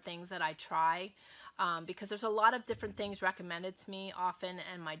different things that I try, because there's a lot of different things recommended to me often,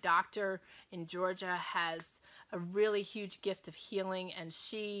 and my doctor in Georgia has a really huge gift of healing, and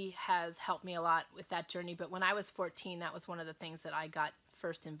she has helped me a lot with that journey. But when I was 14, that was one of the things that I got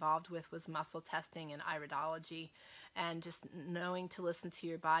first involved with was muscle testing and iridology and just knowing to listen to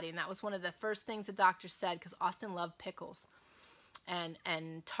your body. And that was one of the first things the doctor said, because Austin loved pickles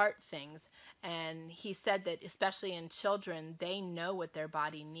and tart things. And he said that especially in children, they know what their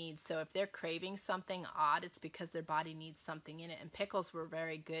body needs. So if they're craving something odd, it's because their body needs something in it. And pickles were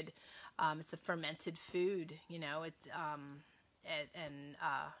very good. It's a fermented food, you know,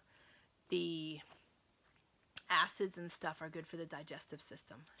 the acids and stuff are good for the digestive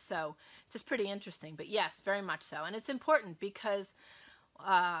system. So it's just pretty interesting. But yes, very much so. And it's important because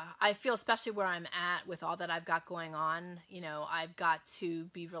I feel, especially where I'm at with all that I've got going on, you know, I've got to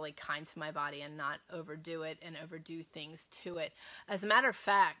be really kind to my body and not overdo it and overdo things to it. As a matter of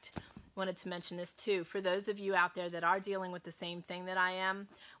fact, wanted to mention this too. For those of you out there that are dealing with the same thing that I am,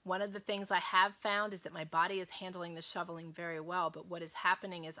 one of the things I have found is that my body is handling the shoveling very well, but what is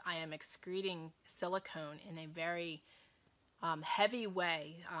happening is I am excreting silicone in a very heavy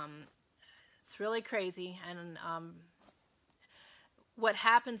way. It's really crazy, and what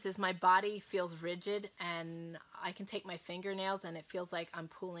happens is my body feels rigid, and I can take my fingernails and it feels like I'm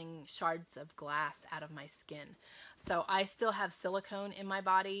pulling shards of glass out of my skin. So I still have silicone in my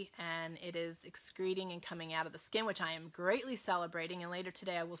body, and it is excreting and coming out of the skin, which I am greatly celebrating. And later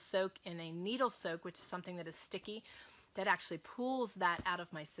today I will soak in a needle soak, which is something that is sticky that actually pulls that out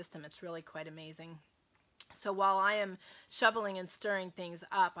of my system. It's really quite amazing. So while I am shoveling and stirring things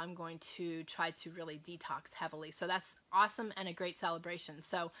up, I'm going to try to really detox heavily. So that's awesome and a great celebration.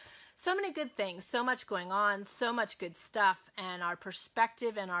 So many good things, so much going on, so much good stuff, and our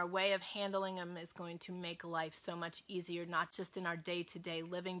perspective and our way of handling them is going to make life so much easier, not just in our day-to-day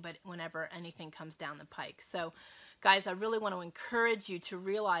living, but whenever anything comes down the pike. So guys, I really want to encourage you to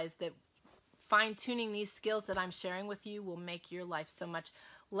realize that fine-tuning these skills that I'm sharing with you will make your life so much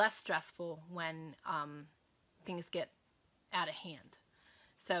less stressful when things get out of hand.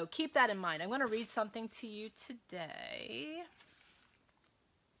 So keep that in mind. I'm going to read something to you today.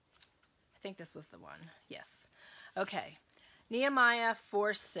 I think this was the one. Yes. Okay. Nehemiah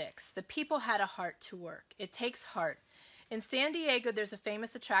 4:6. The people had a heart to work. It takes heart. In San Diego, there's a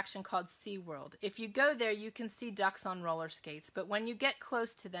famous attraction called SeaWorld. If you go there, you can see ducks on roller skates, but when you get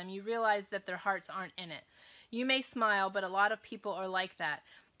close to them, you realize that their hearts aren't in it. You may smile, but a lot of people are like that,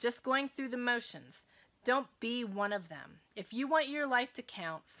 just going through the motions. Don't be one of them. If you want your life to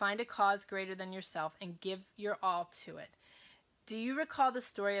count, find a cause greater than yourself and give your all to it. Do you recall the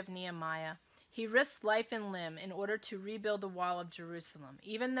story of Nehemiah? He risked life and limb in order to rebuild the wall of Jerusalem.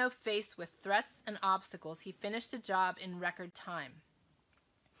 Even though faced with threats and obstacles, he finished the job in record time.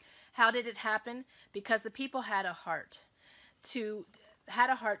 How did it happen? Because the people had a heart to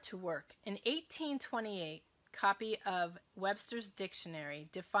work. In 1828, copy of Webster's Dictionary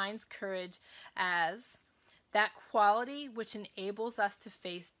defines courage as that quality which enables us to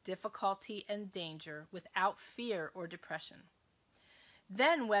face difficulty and danger without fear or depression.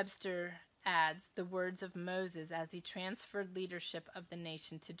 Then Webster adds the words of Moses as he transferred leadership of the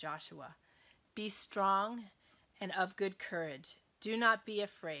nation to Joshua. Be strong and of good courage. Do not be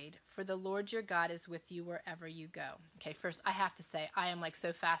afraid, for the Lord your God is with you wherever you go. Okay, first I have to say, I am like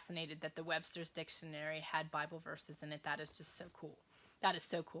so fascinated that the Webster's Dictionary had Bible verses in it. That is just so cool. That is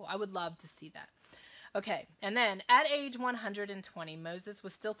so cool. I would love to see that. Okay, and then at age 120, Moses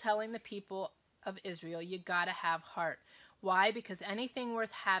was still telling the people of Israel, you gotta have heart. Why? Because anything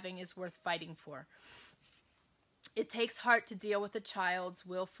worth having is worth fighting for. It takes heart to deal with a child's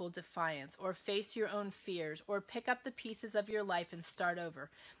willful defiance, or face your own fears, or pick up the pieces of your life and start over.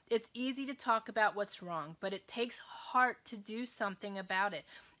 It's easy to talk about what's wrong, but it takes heart to do something about it.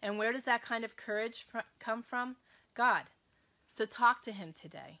 And where does that kind of courage come from? God. So talk to him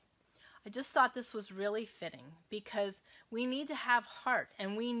today. I just thought this was really fitting, because we need to have heart,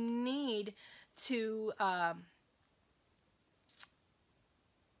 and we need to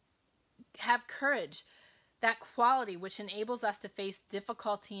have courage. That quality which enables us to face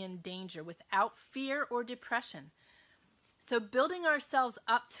difficulty and danger without fear or depression. So building ourselves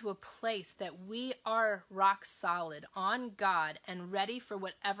up to a place that we are rock solid on God and ready for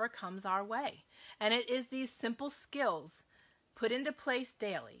whatever comes our way. And it is these simple skills put into place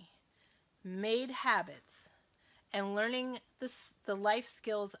daily, made habits, and learning the life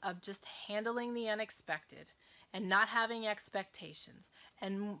skills of just handling the unexpected and not having expectations.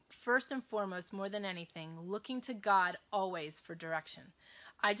 And first and foremost, more than anything, looking to God always for direction.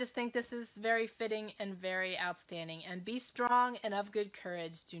 I just think this is very fitting and very outstanding. And be strong and of good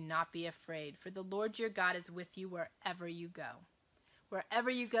courage. Do not be afraid, for the Lord your God is with you wherever you go. Wherever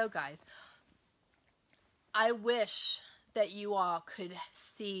you go, guys. I wish that you all could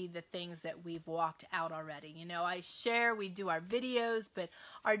see the things that we've walked out already. You know, we do our videos, but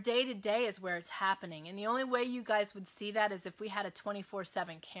our day-to-day is where it's happening. And the only way you guys would see that is if we had a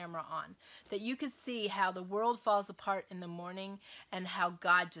 24/7 camera on, that you could see how the world falls apart in the morning and how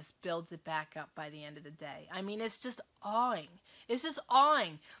God just builds it back up by the end of the day. I mean, it's just awing. It's just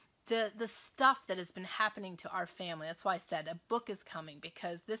awing. The stuff that has been happening to our family. That's why I said a book is coming,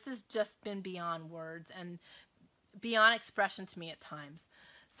 because this has just been beyond words and beyond expression to me at times.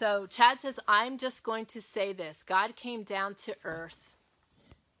 So Chad says, I'm just going to say this. God came down to earth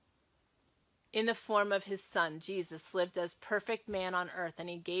in the form of his son. Jesus lived as perfect man on earth, and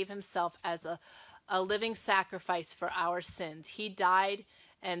he gave himself as a living sacrifice for our sins. He died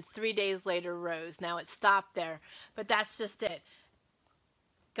and 3 days later rose. Now it stopped there, but that's just it.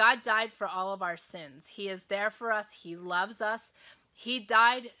 God died for all of our sins. He is there for us. He loves us. He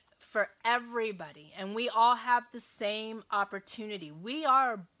died for everybody, and we all have the same opportunity. We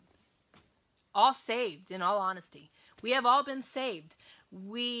are all saved, in all honesty. We have all been saved.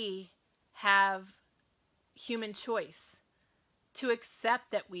 We have human choice to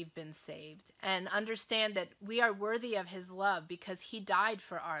accept that we've been saved and understand that we are worthy of his love, because he died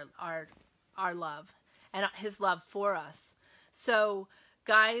for our love and his love for us. So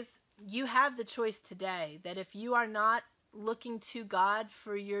guys, you have the choice today that if you are not looking to God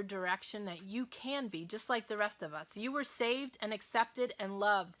for your direction, that you can be just like the rest of us. You were saved and accepted and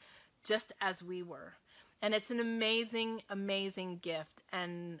loved just as we were. And it's an amazing, amazing gift.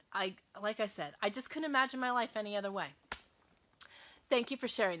 And like I said, I just couldn't imagine my life any other way. Thank you for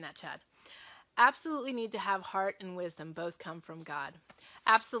sharing that, Chad. Absolutely need to have heart and wisdom both come from God.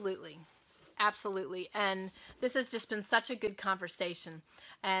 Absolutely. Absolutely. And this has just been such a good conversation.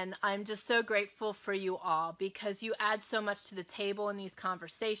 And I'm just so grateful for you all, because you add so much to the table in these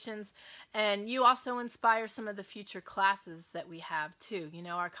conversations. And you also inspire some of the future classes that we have too. You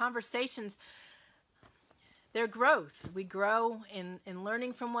know, our conversations, they're growth. We grow in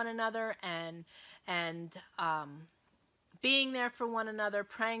learning from one another and being there for one another,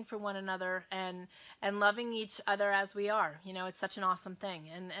 praying for one another, and loving each other as we are. You know, it's such an awesome thing.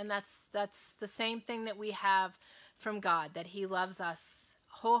 And that's the same thing that we have from God, that he loves us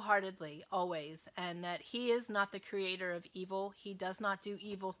wholeheartedly, always, and that he is not the creator of evil. He does not do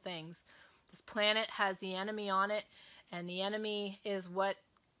evil things. This planet has the enemy on it, and the enemy is what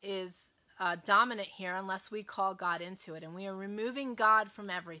is dominant here unless we call God into it. And we are removing God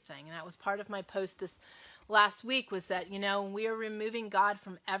from everything. And that was part of my post this last week, was that, you know, we are removing God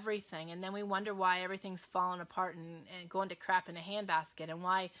from everything, and then we wonder why everything's falling apart and going to crap in a handbasket, and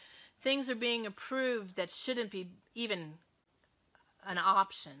why things are being approved that shouldn't be even an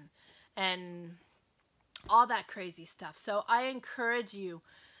option, and all that crazy stuff. So I encourage you,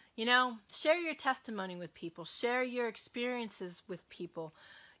 you know, share your testimony with people, share your experiences with people.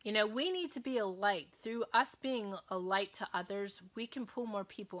 You know, we need to be a light. Through us being a light to others, we can pull more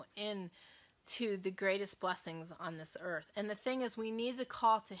people in to the greatest blessings on this earth. And the thing is, we need to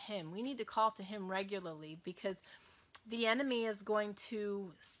call to him. We need to call to him regularly, because the enemy is going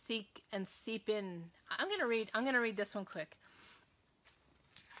to seek and seep in. I'm going to read this one quick,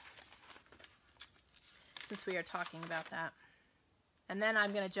 since we are talking about that. And then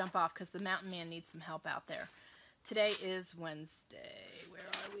I'm going to jump off, because the mountain man needs some help out there. Today is Wednesday. Where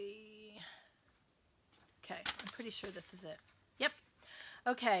are we? Okay, I'm pretty sure this is it. Yep.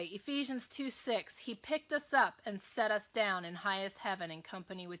 Okay, Ephesians 2:6. He picked us up and set us down in highest heaven in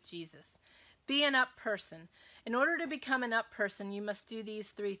company with Jesus. Be an up person. In order to become an up person, you must do these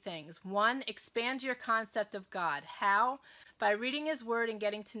 3 things. 1, expand your concept of God. How? By reading his word and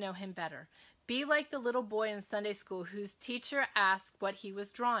getting to know him better. Be like the little boy in Sunday school whose teacher asked what he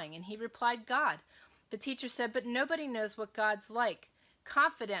was drawing, and he replied, God. The teacher said, but nobody knows what God's like.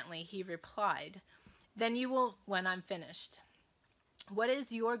 Confidently, he replied, then you will when I'm finished. What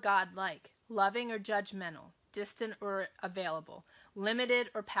is your God like? Loving or judgmental? Distant or available? Limited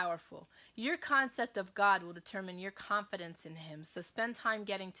or powerful? Your concept of God will determine your confidence in him, so spend time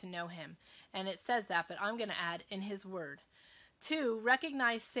getting to know him. And it says that, but I'm going to add, in his word. 2,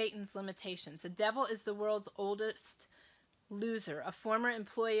 recognize Satan's limitations. The devil is the world's oldest loser, a former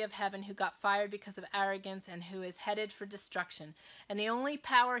employee of heaven who got fired because of arrogance and who is headed for destruction. And the only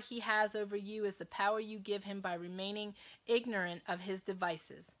power he has over you is the power you give him by remaining ignorant of his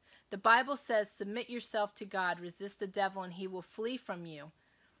devices. The Bible says, submit yourself to God, resist the devil, and he will flee from you.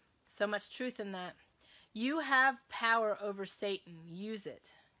 So much truth in that. You have power over Satan. Use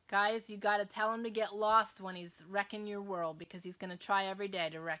it. Guys, you got to tell him to get lost when he's wrecking your world, because he's going to try every day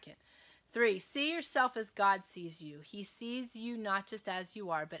to wreck it. 3, see yourself as God sees you. He sees you not just as you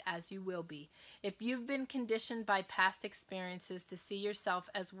are, but as you will be. If you've been conditioned by past experiences to see yourself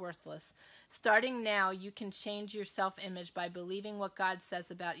as worthless, starting now, you can change your self-image by believing what God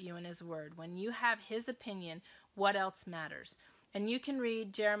says about you in His Word. When you have His opinion, what else matters? And you can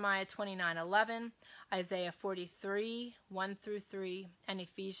read Jeremiah 29:11, Isaiah 43, 1-3, and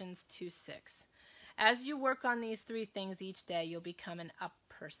Ephesians 2:6. As you work on these 3 things each day, you'll become an up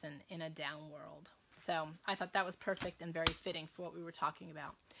person in a down world. So I thought that was perfect and very fitting for what we were talking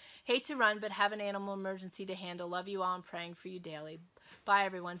about. Hate to run, but have an animal emergency to handle. Love you all and praying for you daily. Bye,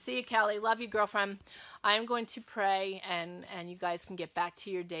 everyone. See you, Kelly. Love you, girlfriend. I am going to pray, and you guys can get back to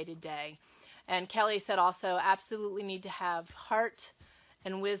your day-to-day. And Kelly said also, absolutely need to have heart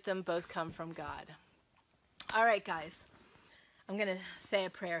and wisdom both come from God. All right, guys. I'm going to say a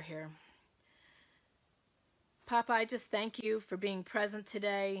prayer here. Papa, I just thank you for being present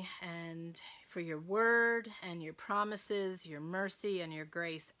today and for your word and your promises, your mercy and your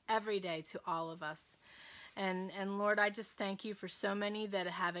grace every day to all of us. And Lord, I just thank you for so many that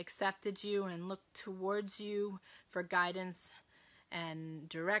have accepted you and looked towards you for guidance and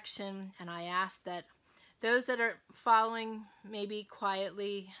direction. And I ask that those that are following maybe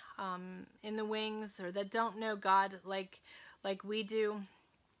quietly in the wings or that don't know God like we do,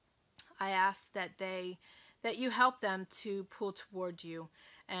 I ask that you help them to pull toward you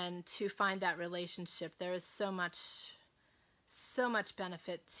and to find that relationship. There is so much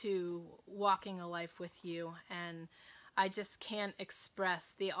benefit to walking a life with you, and I just can't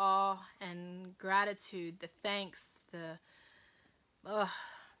express the awe and gratitude, the thanks,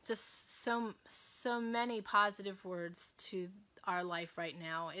 just so many positive words to our life right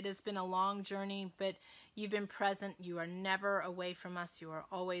now. It has been a long journey, but you've been present. You are never away from us. You are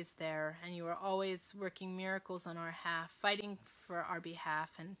always there, and you are always working miracles on our behalf, fighting for our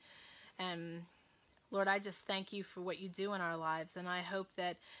behalf. And Lord, I just thank you for what you do in our lives, and I hope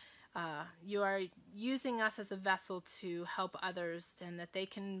that you are using us as a vessel to help others, and that they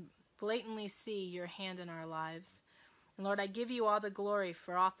can blatantly see your hand in our lives. And Lord, I give you all the glory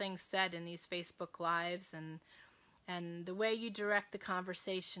for all things said in these Facebook Lives and the way you direct the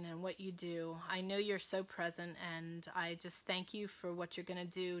conversation and what you do. I know you're so present, and I just thank you for what you're going to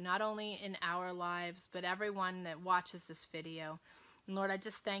do, not only in our lives, but everyone that watches this video. And Lord, I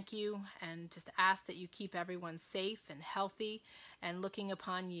just thank you and just ask that you keep everyone safe and healthy and looking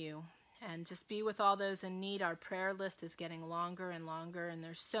upon you. And just be with all those in need. Our prayer list is getting longer and longer, and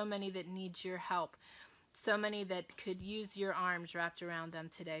there's so many that need your help. So many that could use your arms wrapped around them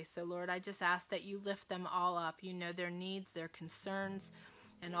today. So Lord, I just ask that you lift them all up. You know their needs, their concerns,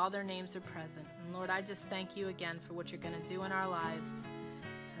 and all their names are present. And Lord, I just thank you again for what you're going to do in our lives.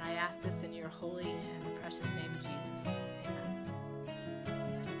 And I ask this in your holy and precious name, Jesus. Amen.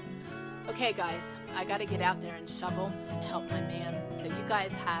 Okay, guys, I got to get out there and shovel and help my man. So you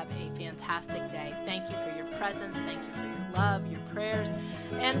guys have a fantastic day. Thank you for your presence. Thank you for your love, your prayers,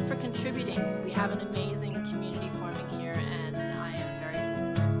 and for contributing. We have an amazing community forming here, and